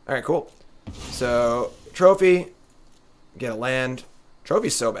 Alright, cool. So, trophy. Get a land.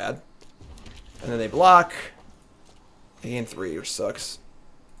 Trophy's so bad. And then they block. They gain 3, which sucks.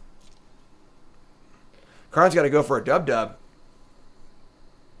 Karn's got to go for a dub.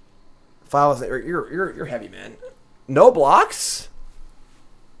 Files. You're heavy, man. No blocks?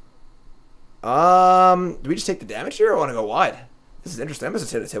 Do we just take the damage here or want to go wide? This is interesting. I'm just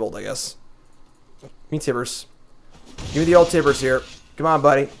hit a Tybalt, I guess. Me Tibbers. Give me the old Tibbers here. Come on,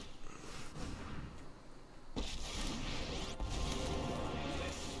 buddy.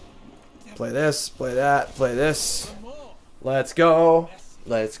 Play this, play that, play this. Let's go.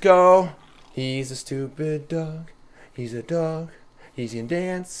 Let's go. He's a stupid dog. He's a dog. He can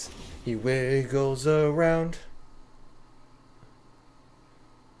dance. He wiggles around.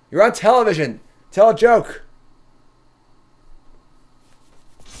 You're on television. Tell a joke.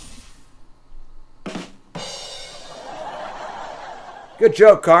 Good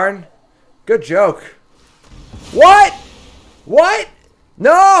joke, Karn. Good joke. What? What?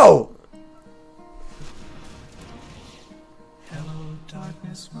 No! Hello,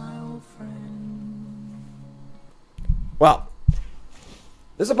 darkness, my old friend. Well,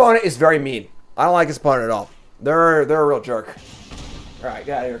 this opponent is very mean. I don't like this opponent at all. They're a real jerk. Alright,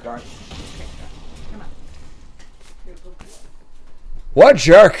 get out of here, Karn. Come on. What a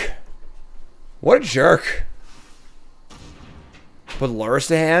jerk. What a jerk. Put Lurrus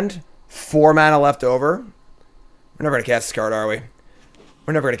to hand. 4 mana left over. We're never going to cast this card, are we?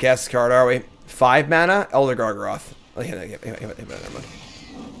 We're never going to cast this card, are we? 5 mana? Elder Gargaroth.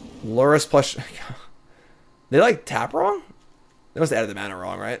 Lurrus plus... They like tap wrong? They must have added the mana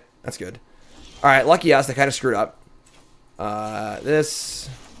wrong, right? That's good. Alright, lucky us. They kind of screwed up. This.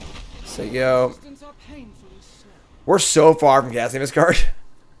 Say go. We're so far from casting this card.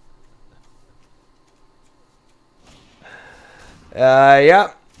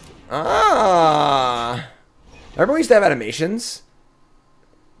 Yeah. Ah. Remember we used to have animations?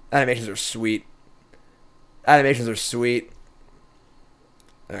 Animations are sweet. Animations are sweet.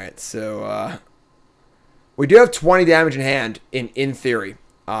 Alright, so, we do have 20 damage in hand, in theory.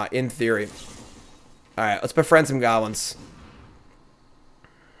 In theory. Alright, let's befriend some goblins.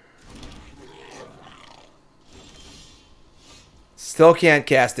 Still can't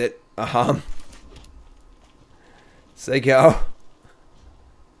cast it. Say go.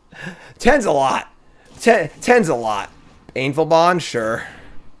 10's a lot. 10's a lot. Painful Bond? Sure.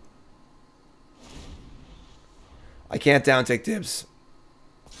 I can't down take dibs.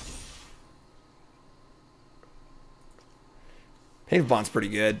 Painful Bond's pretty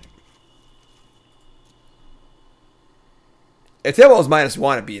good. If that was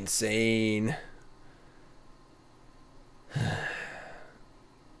 -1, it'd be insane.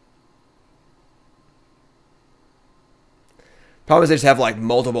 Problem is they just have like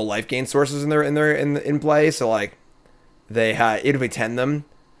multiple life gain sources in play, so like they even if we 10 them,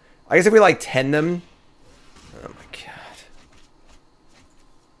 I guess if we like 10 them, oh my god.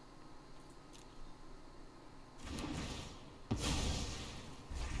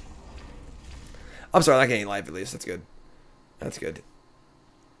 I'm sorry, not getting life at least. That's good. That's good.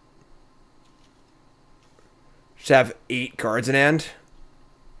 Just have 8 cards in hand.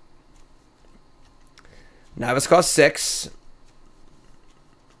 Navis costs 6.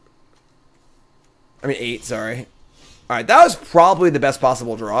 I mean 8, sorry. Alright, that was probably the best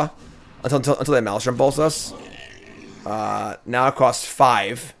possible draw. Until they Maelstrom Pulse us. Now it costs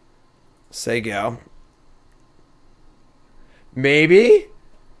 5. Say go. Maybe?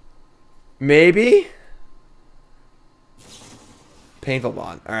 Maybe? Painful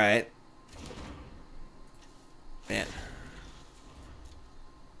Bond. Alright. Man.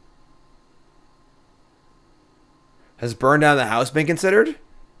 Has Burn Down the House been considered?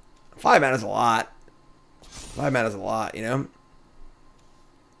 5 mana is a lot. 5 mana is a lot, you know?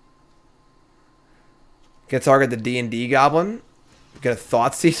 Can target the D&D Goblin. Get a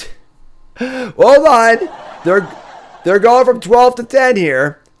Thought Seat. Hold on. They're going from 12 to 10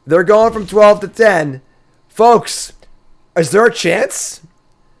 here. They're going from 12 to 10. Folks, is there a chance?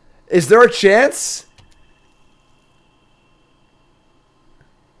 Is there a chance?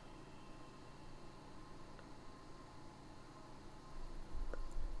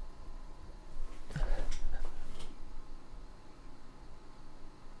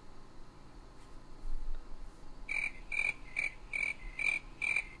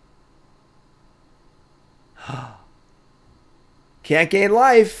 Can't gain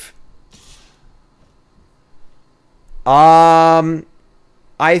life.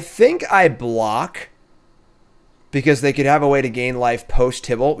 I think I block because they could have a way to gain life post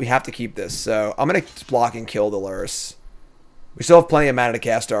Tibble. We have to keep this, so I'm gonna block and kill the Lurrus. We still have plenty of mana to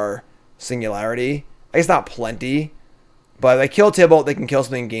cast our Singularity. I guess not plenty, but if they kill Tibble, they can kill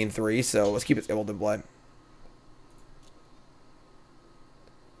something and gain 3. So let's keep it Tibble to play.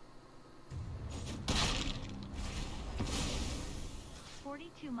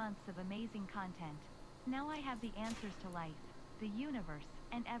 42 months of amazing content. Now I have the answers to life, the universe,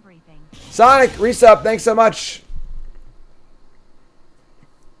 and everything. Sonic, resub, thanks so much.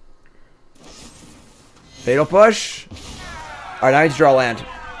 Fatal Push. Alright, now I need to draw land.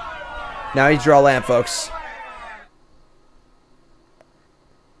 Now I need to draw land, folks.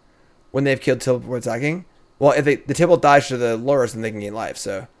 When they've killed Tibble before attacking. Well, if the Tibble dies to the Lurrus, then they can gain life,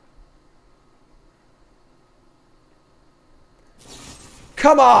 so.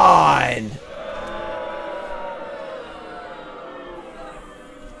 Come on!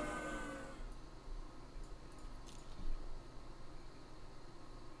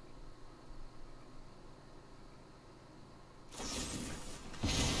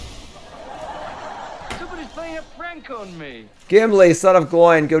 Somebody's playing a prank on me. Gimli, son of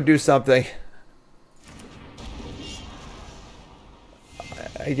Gloin, go do something.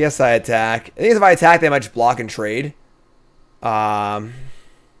 I guess I attack. I think if I attack, they might just block and trade. I'm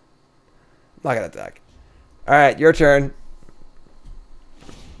not gonna attack. Alright, your turn.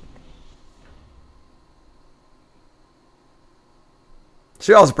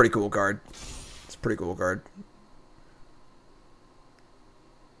 Shell's a pretty cool card. It's a pretty cool card.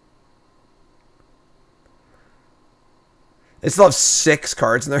 They still have 6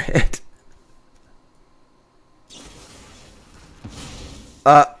 cards in their hand.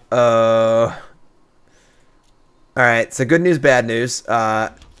 Uh-oh. Alright, so good news, bad news.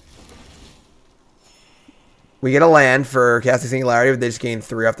 We get a land for casting Singularity, but they just gain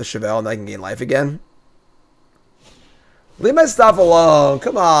 3 off the Chevelle, and I can gain life again. Leave my stuff alone.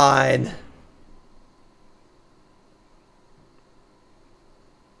 Come on.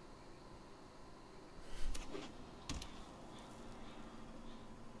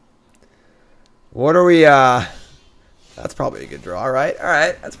 What are we, That's probably a good draw, right?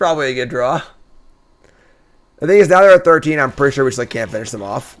 Alright, that's probably a good draw. The thing is, now they're at 13, I'm pretty sure we just like can't finish them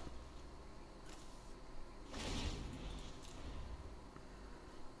off.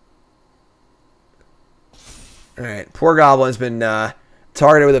 Alright, poor Goblin's been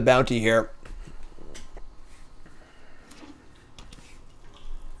targeted with a bounty here.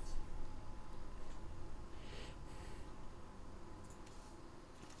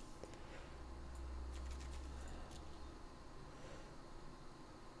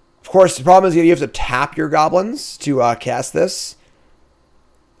 Of course, the problem is you have to tap your Goblins to cast this.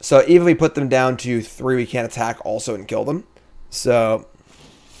 So even if we put them down to 3, we can't attack also and kill them. So,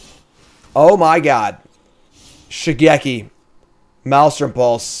 oh my god. Shigeki. Maelstrom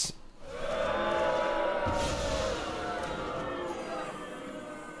Pulse.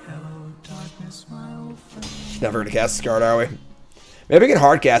 darkness, my old friend. Never gonna cast this card, are we? Maybe we can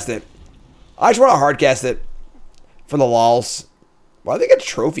hard cast it. I just want to hard cast it for the lols. Why do they get a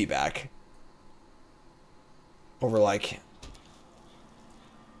trophy back? Over like, I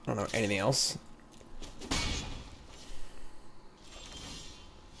don't know, anything else.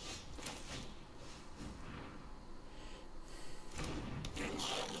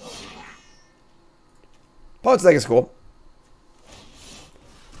 Opponent's deck is cool.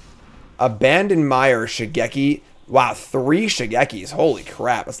 Abandoned Mire, Shigeki. Wow, 3 Shigekis. Holy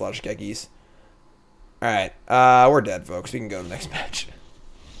crap, that's a lot of Shigekis. Alright, we're dead, folks. We can go to the next match.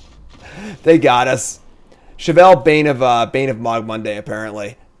 They got us. Chevelle, Bane of Mogg Monday,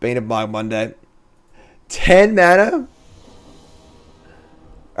 apparently. Bane of Mogg Monday. 10 mana?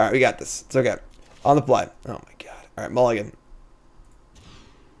 Alright, we got this. It's okay. On the play. Oh my god. Alright, mulligan.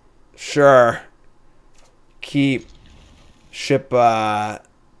 Sure. Keep. Ship, yeah,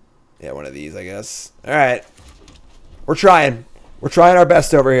 one of these, I guess. Alright. We're trying. We're trying our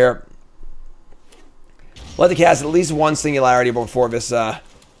best over here. Let the cast at least one Singularity before this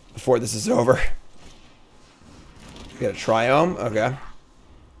is over. We got a Triome. Okay.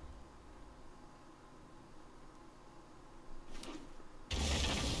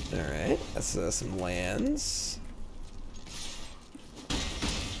 Alright. That's some lands.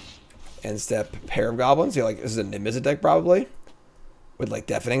 End step, pair of goblins. You're like, this is a Nimbus deck probably. With like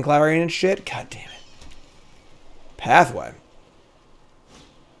Deafening Clarion and shit. God damn it. Pathway.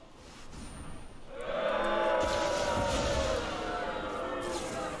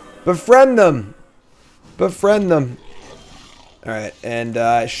 Befriend them. Befriend them. Alright,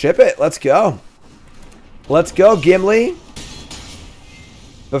 and ship it. Let's go. Let's go, Gimli.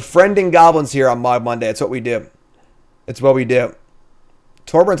 Befriending goblins here on Mogg Monday. It's what we do. It's what we do.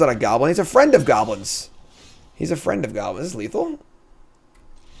 Torbran's not a goblin. He's a friend of goblins. He's a friend of goblins. Is this lethal?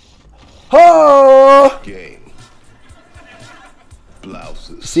 Oh! Game.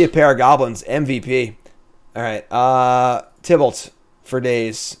 Blouses. See a pair of goblins. MVP. Alright. Tybalt for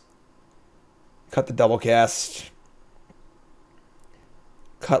days. Cut the Doublecast.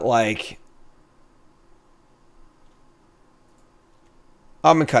 Cut like...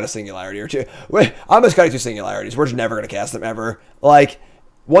 I'm going to cut a Singularity or two. Wait, I'm just cutting 2 Singularities. We're just never going to cast them ever. Like,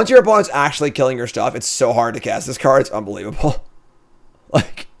 once your opponent's actually killing your stuff, it's so hard to cast this card. It's unbelievable.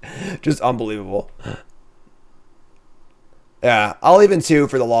 Like, just unbelievable. Yeah, I'll even 2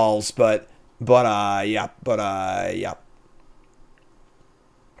 for the lols, but yeah.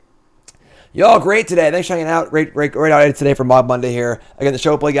 Y'all great today. Thanks for hanging out. Great out today for Mogg Monday here. Again, the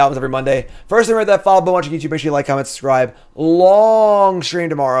show will play Goblins every Monday. First, remember that follow button on YouTube. Make sure you like, comment, subscribe. Long stream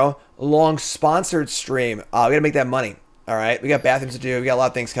tomorrow. Long sponsored stream. We got to make that money. All right. We got bathrooms to do. We got a lot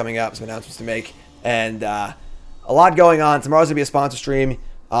of things coming up. Some announcements to make. And a lot going on. Tomorrow's going to be a sponsor stream.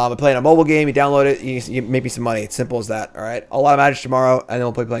 I'm playing a mobile game. You download it. You make me some money. It's simple as that. All right. A lot of Magic tomorrow. And then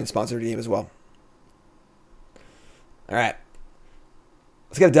we'll play playing sponsored game as well. All right.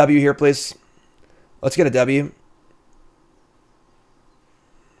 Let's get a W here, please. Let's get a W.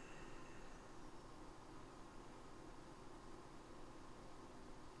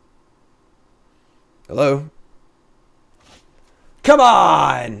 Hello? Come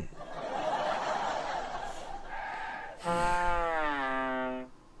on!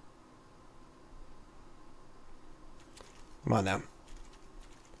 Come on now.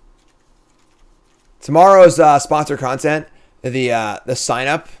 Tomorrow's sponsor content, the sign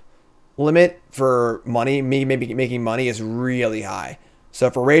up limit for money, making money is really high. So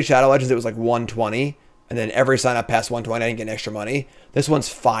for Raid Shadow Legends, it was like 120, and then every sign up past 120, I didn't get extra money. This one's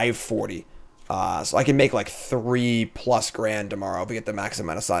 540. So I can make like 3+ grand tomorrow if we get the max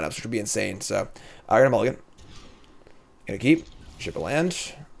amount of signups, which would be insane. So I'm gonna mulligan. Gonna keep, ship a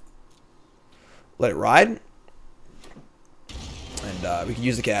land, let it ride, and we can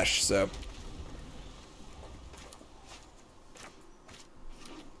use the cash. So.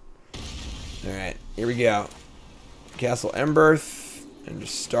 Alright, here we go. Castle Emberth, and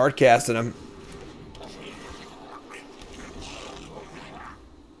just start casting them.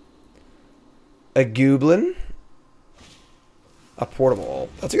 A Goblin. A Portable.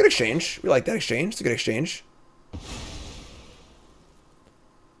 That's a good exchange. We like that exchange. It's a good exchange.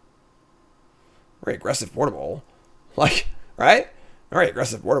 Very aggressive Portable. Like, right? Very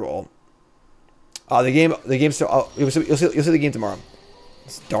aggressive Portable. The game's still... you'll see the game tomorrow.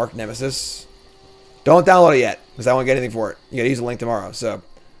 It's Dark Nemesis. Don't download it yet, because I won't get anything for it. You gotta use the link tomorrow, so.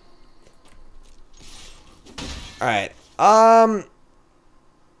 Alright.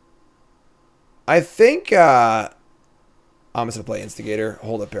 I think, I'm just gonna play Instigator.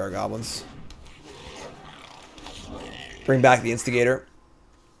 Hold up, pair of goblins. Bring back the Instigator.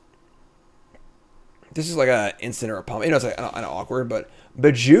 This is like a instant or a pump. You know, it's like kind of awkward, but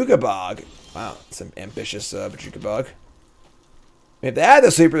Bajuka Bog. Wow, some ambitious Bajuka Bog. If they add the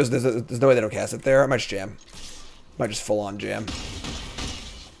sweeper, there's no way they don't cast it there. I might just jam. Might just full on jam.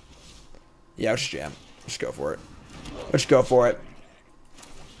 Yeah, I'll just jam. Just go for it. Let's go for it.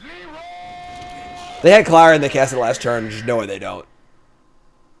 They had Clara and they cast it last turn. Just no way they don't.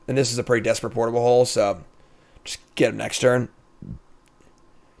 And this is a pretty desperate portable hole, so just get him next turn.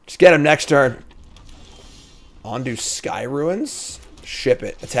 Just get him next turn. Onto Sky Ruins. Ship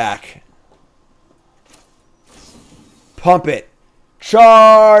it. Attack. Pump it.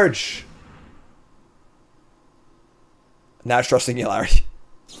 Charge! Natural Singularity.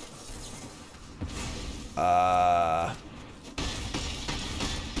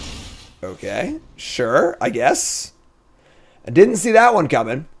 Okay. Sure, I guess. I didn't see that one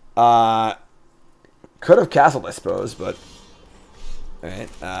coming. Could have castled, I suppose, but... Alright,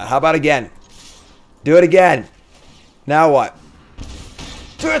 how about again? Do it again. Now what?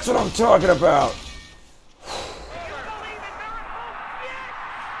 That's what I'm talking about!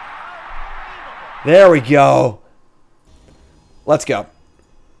 There we go. Let's go.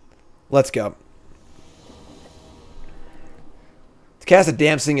 Let's go. Let's cast a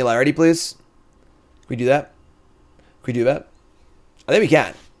damn Singularity, please. Can we do that? Can we do that? I think we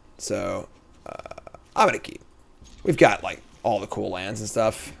can. So, I'm going to keep. We've got, like, all the cool lands and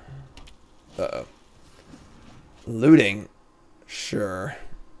stuff. Uh-oh. Looting. Sure.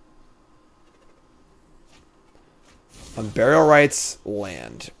 On Burial Rights,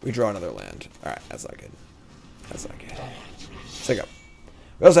 land. We draw another land. Alright, that's not good. That's not good. Let's take up.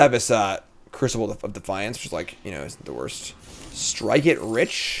 We also have this Crucible of Defiance, which is like, you know, isn't the worst. Strike it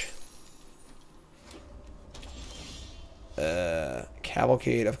rich.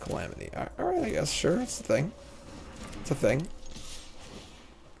 Cavalcade of Calamity. Alright, I guess. Sure, it's a thing. It's a thing.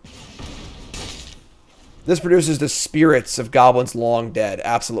 This produces the spirits of goblins long dead.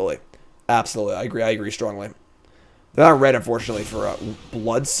 Absolutely. Absolutely. I agree. I agree strongly. They're not red, unfortunately, for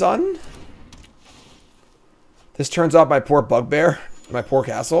Blood Sun. This turns off my poor Bugbear. My poor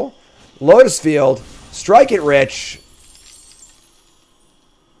castle. Lotus Field. Strike it rich.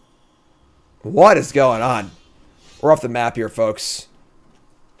 What is going on? We're off the map here, folks.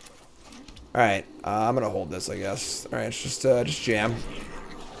 Alright. I'm going to hold this, I guess. Alright, it's just jam.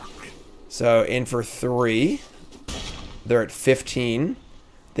 So, in for 3. They're at 15.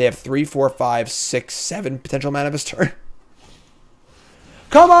 They have 3, 4, 5, 6, 7 potential mana this turn.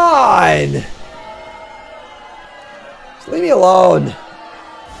 Come on! Just leave me alone.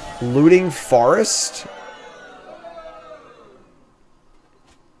 Looting Forest?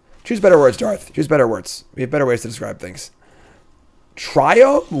 Choose better words, Darth. Choose better words. We have better ways to describe things.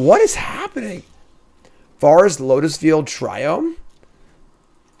 Triome? What is happening? Forest, Lotus Field, Triome?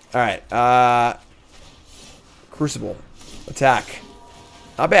 Alright, Crucible. Attack.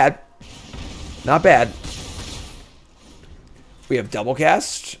 Not bad. Not bad. We have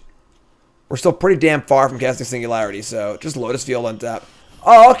Doublecast. We're still pretty damn far from casting Singularity, so just Lotus Field on top.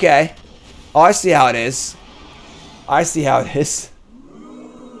 Oh, okay. Oh, I see how it is. I see how it is.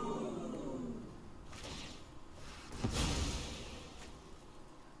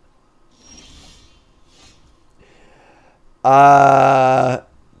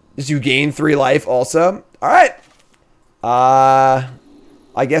 Does you gain 3 life also? Alright.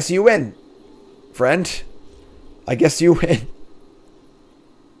 I guess you win, friend. I guess you win.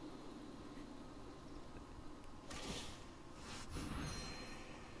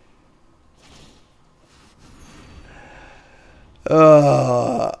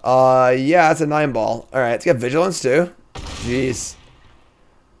 Yeah, it's a 9-ball. Alright, it's got Vigilance too. Jeez.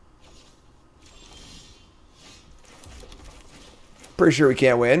 Pretty sure we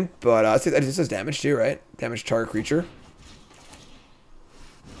can't win, but this does damage too, right? Damage to target creature.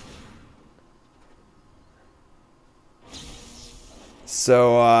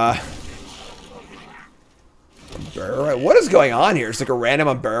 So, Burial Right. What is going on here? It's like a random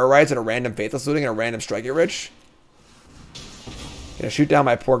on Burial Rights and a random Faithless Looting and a random Strike It Rich. Gonna shoot down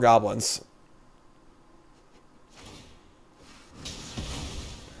my poor goblins.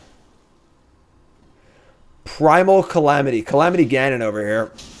 Primal Calamity. Calamity Ganon over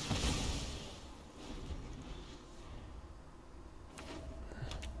here.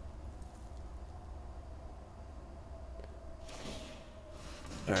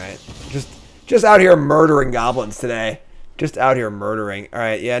 Alright. Just out here murdering goblins today. Just out here murdering.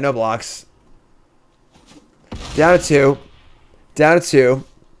 Alright, yeah, no blocks. Down to 2. Down to 2.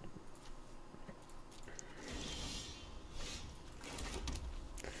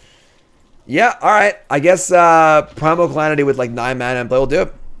 Yeah, alright. I guess Primal Calamity with like 9 mana and play will do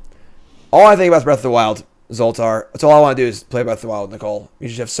it.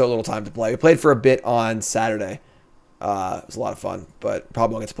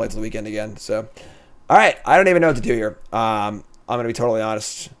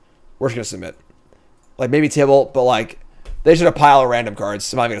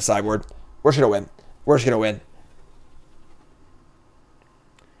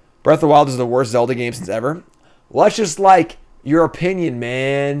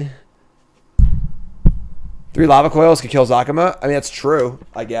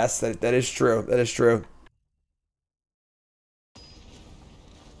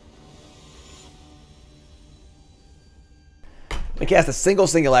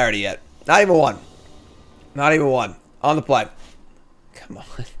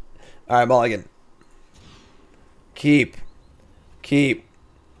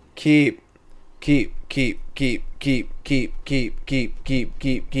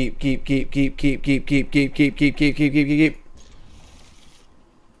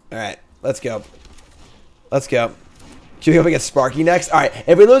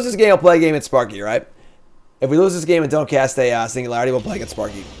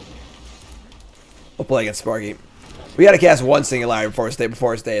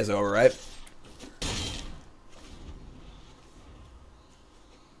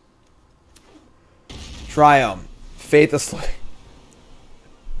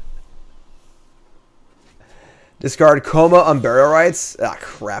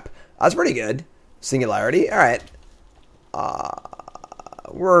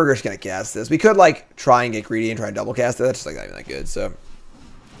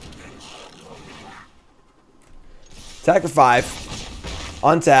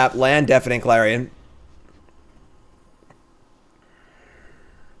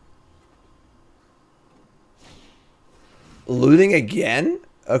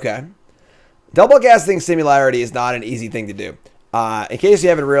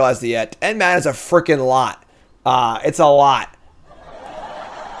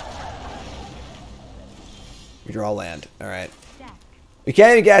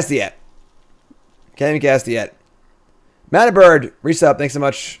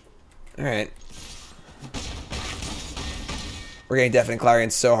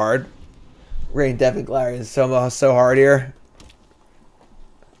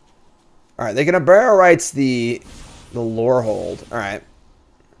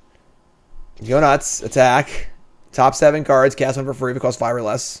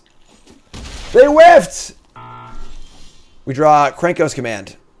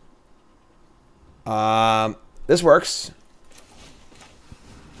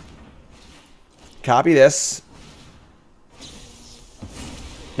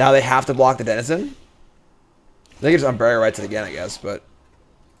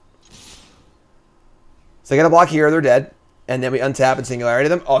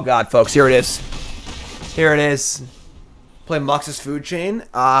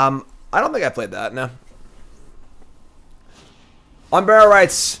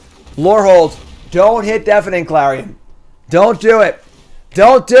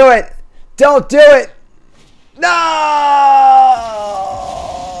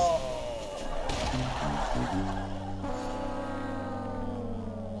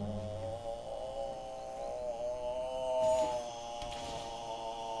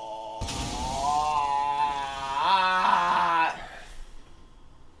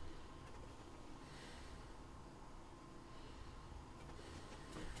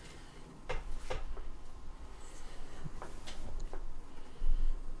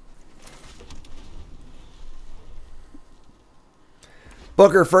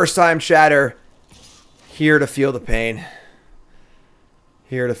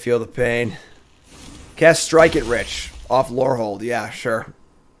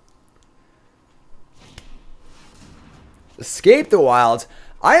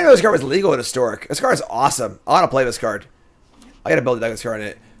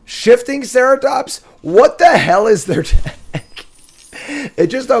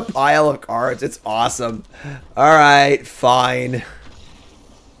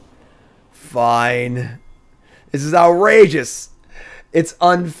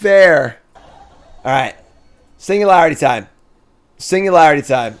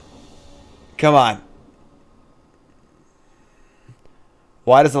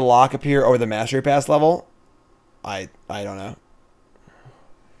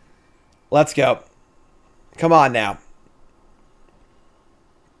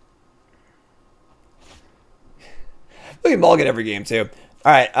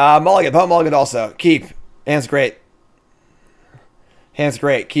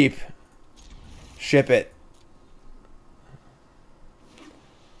 Ship it.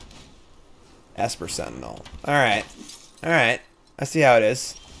 Esper Sentinel. Alright. Alright. I see how it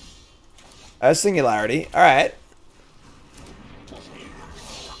is. Singularity. Alright.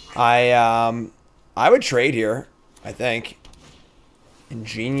 I would trade here, I think.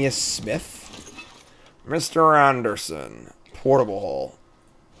 Ingenious Smith. Mr. Anderson. Portable Hole.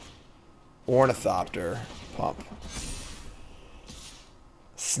 Ornithopter. Pump.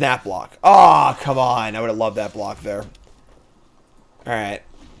 Snap block. Oh, come on. I would have loved that block there. Alright.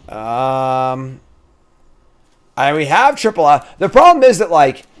 We have triple out. The problem is that,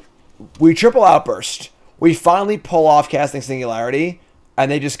 like, we triple outburst. We finally pull off casting Singularity, and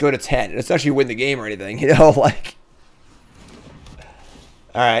they just go to 10. It's actually win the game or anything, you know, like.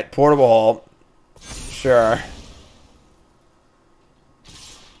 Alright, portable hole. Sure.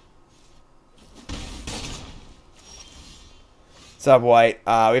 What's up, White?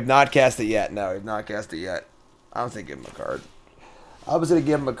 We've not cast it yet. No, we've not cast it yet. I don't think give him a card. I was going to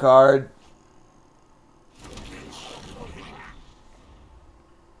give him a card.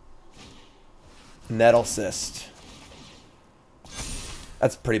 Nettle Cyst.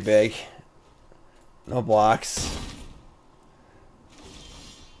 That's pretty big. No blocks.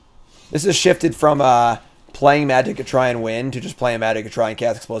 This is shifted from playing Magic to try and win to just playing Magic to try and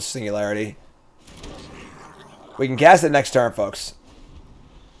cast Explosive Singularity. We can cast it next turn, folks.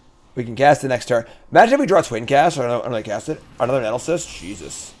 We can cast it next turn. Imagine if we draw Twin Cast or another cast it. Another Nettle Cyst.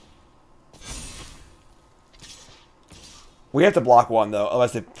 Jesus. We have to block one, though,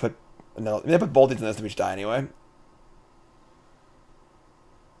 unless they put... No, they put both these in this to each die anyway.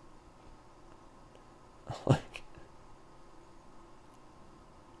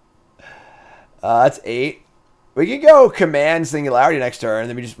 That's 8. We can go command Singularity next turn,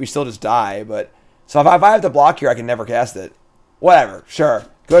 and then we still just die. But so if I have to block here, I can never cast it. Whatever, sure.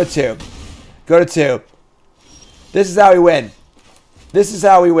 Go to 2. Go to 2. This is how we win. This is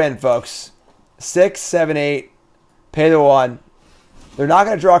how we win, folks. 6, 7, 8. Pay the 1. They're not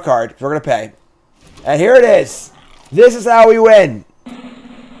going to draw a card. We're going to pay. And here it is. This is how we win.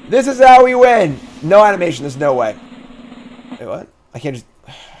 This is how we win. No animation. There's no way. Wait, what? I can't just...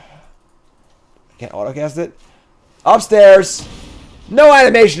 I can't autocast it? Upstairs. No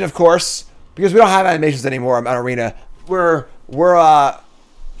animation, of course. Because we don't have animations anymore on Arena. We're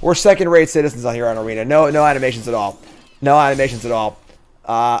second-rate citizens out here on Arena. No animations at all. No animations at all.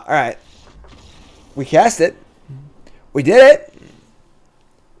 Alright. We cast it. We did it.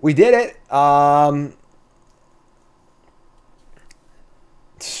 We did it.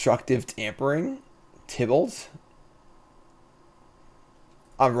 Destructive Tampering. Tibbles.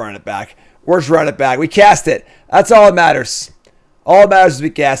 I'm running it back. We're just running it back. We cast it. That's all that matters. All that matters is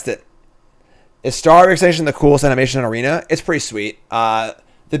we cast it. Is Star Fixation the coolest animation in Arena? It's pretty sweet. The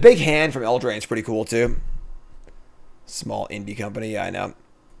big hand from Eldraine is pretty cool too. Small indie company. Yeah, I know.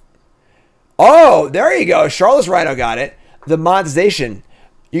 Oh, there you go. Charlotte's Rhino got it. The monetization.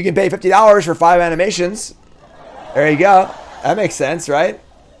 You can pay $50 for 5 animations. There you go. That makes sense, right?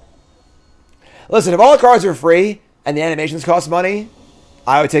 Listen, if all the cards are free and the animations cost money,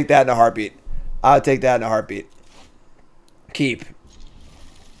 I would take that in a heartbeat. I would take that in a heartbeat. Keep.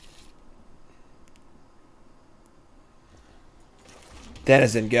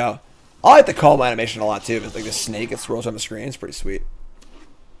 Denizen, go. I like the calm animation a lot too. It's like the snake that swirls on the screen. It's pretty sweet.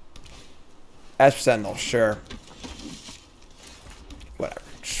 Esper Sentinel, sure. Whatever.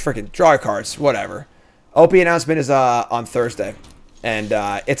 Just freaking draw cards. Whatever. OP announcement is on Thursday. And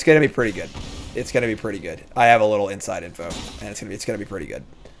it's going to be pretty good. It's going to be pretty good. I have a little inside info. And it's going to be pretty good.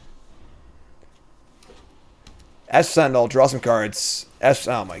 Esper Sentinel, draw some cards.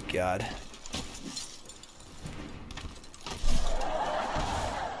 Oh my god.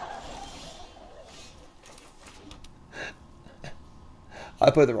 I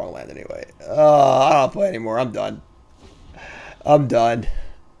played the wrong land anyway. Oh, I don't play anymore. I'm done. I'm done.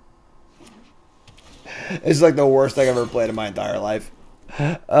 This is like the worst thing I've ever played in my entire life.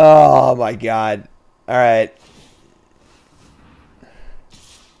 Oh my god. Alright.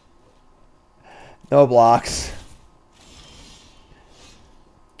 No blocks.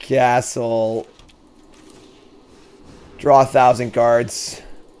 Castle. Draw 1,000 cards.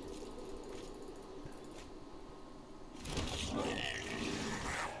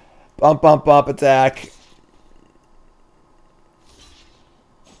 Bump, bump, bump, attack.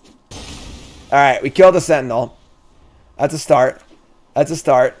 Alright, we killed the Sentinel. That's a start. That's a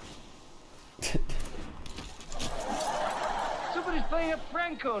start. Somebody's playing a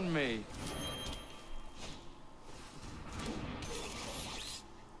prank on me.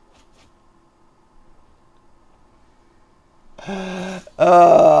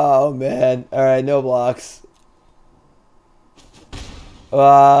 Oh, man. All right, no blocks.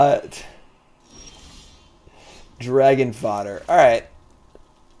 What? Dragon fodder. All right.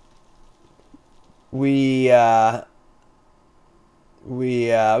 We can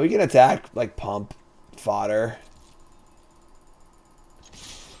attack like pump fodder.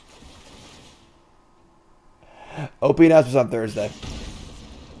 Opening us on Thursday.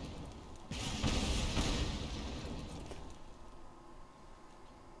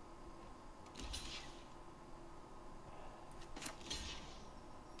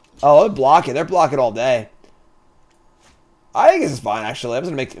 Oh, they're blocking. They're blocking all day. I think this is fine, actually. I'm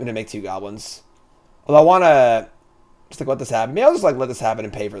just gonna make 2 goblins. Although I want to just like let this happen. Maybe I'll just like let this happen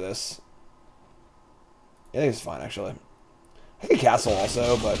and pay for this. I think it's fine, actually. I could castle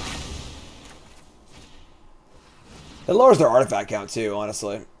also, but it lowers their artifact count too,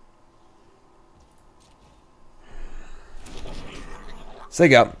 honestly. So you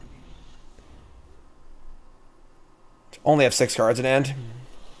go. Only have 6 cards in hand.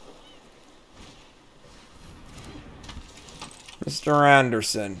 Mr.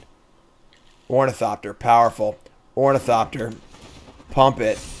 Anderson. Ornithopter. Powerful. Ornithopter. Pump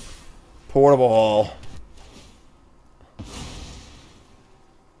it. Portable hull.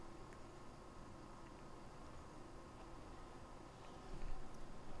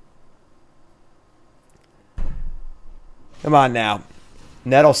 Come on now.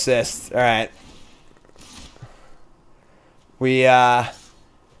 Nettle Cyst. Alright. If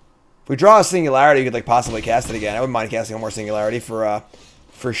we draw a Singularity, we could like possibly cast it again. I wouldn't mind casting one more Singularity for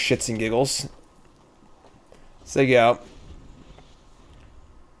shits and giggles. So you go.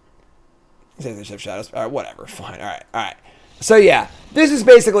 Save the Shift Shadows. Alright, whatever. Fine. Alright. So yeah, this is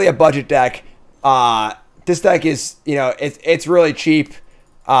basically a budget deck. This deck is, you know, it's really cheap.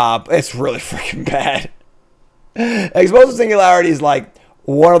 It's really freaking bad. Explosive Singularity is like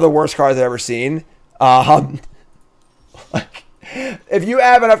one of the worst cards I've ever seen. Like, if you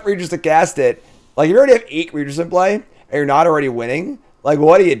have enough creatures to cast it, like if you already have 8 creatures in play and you're not already winning, like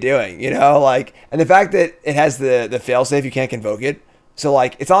what are you doing? You know, like, and the fact that it has the failsafe, you can't convoke it. So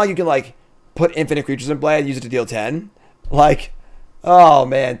like, it's not like you can like put infinite creatures in play and use it to deal 10. Like, oh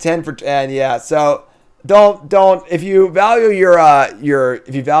man, 10 for 10, yeah. So don't if you value your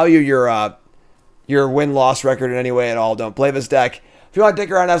win-loss record in any way at all, don't play this deck. If you want to dick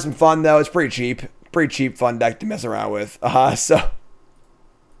around and have some fun though, it's pretty cheap. Pretty cheap, fun deck to mess around with. So,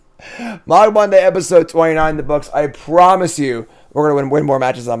 Mogg Monday episode 29 in the books. I promise you, we're going to win more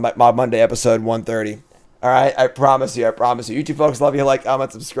matches on Mogg Monday episode 130. All right? I promise you. You two folks, love you. Like,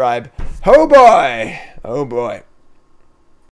 comment, subscribe. Oh, boy. Oh, boy.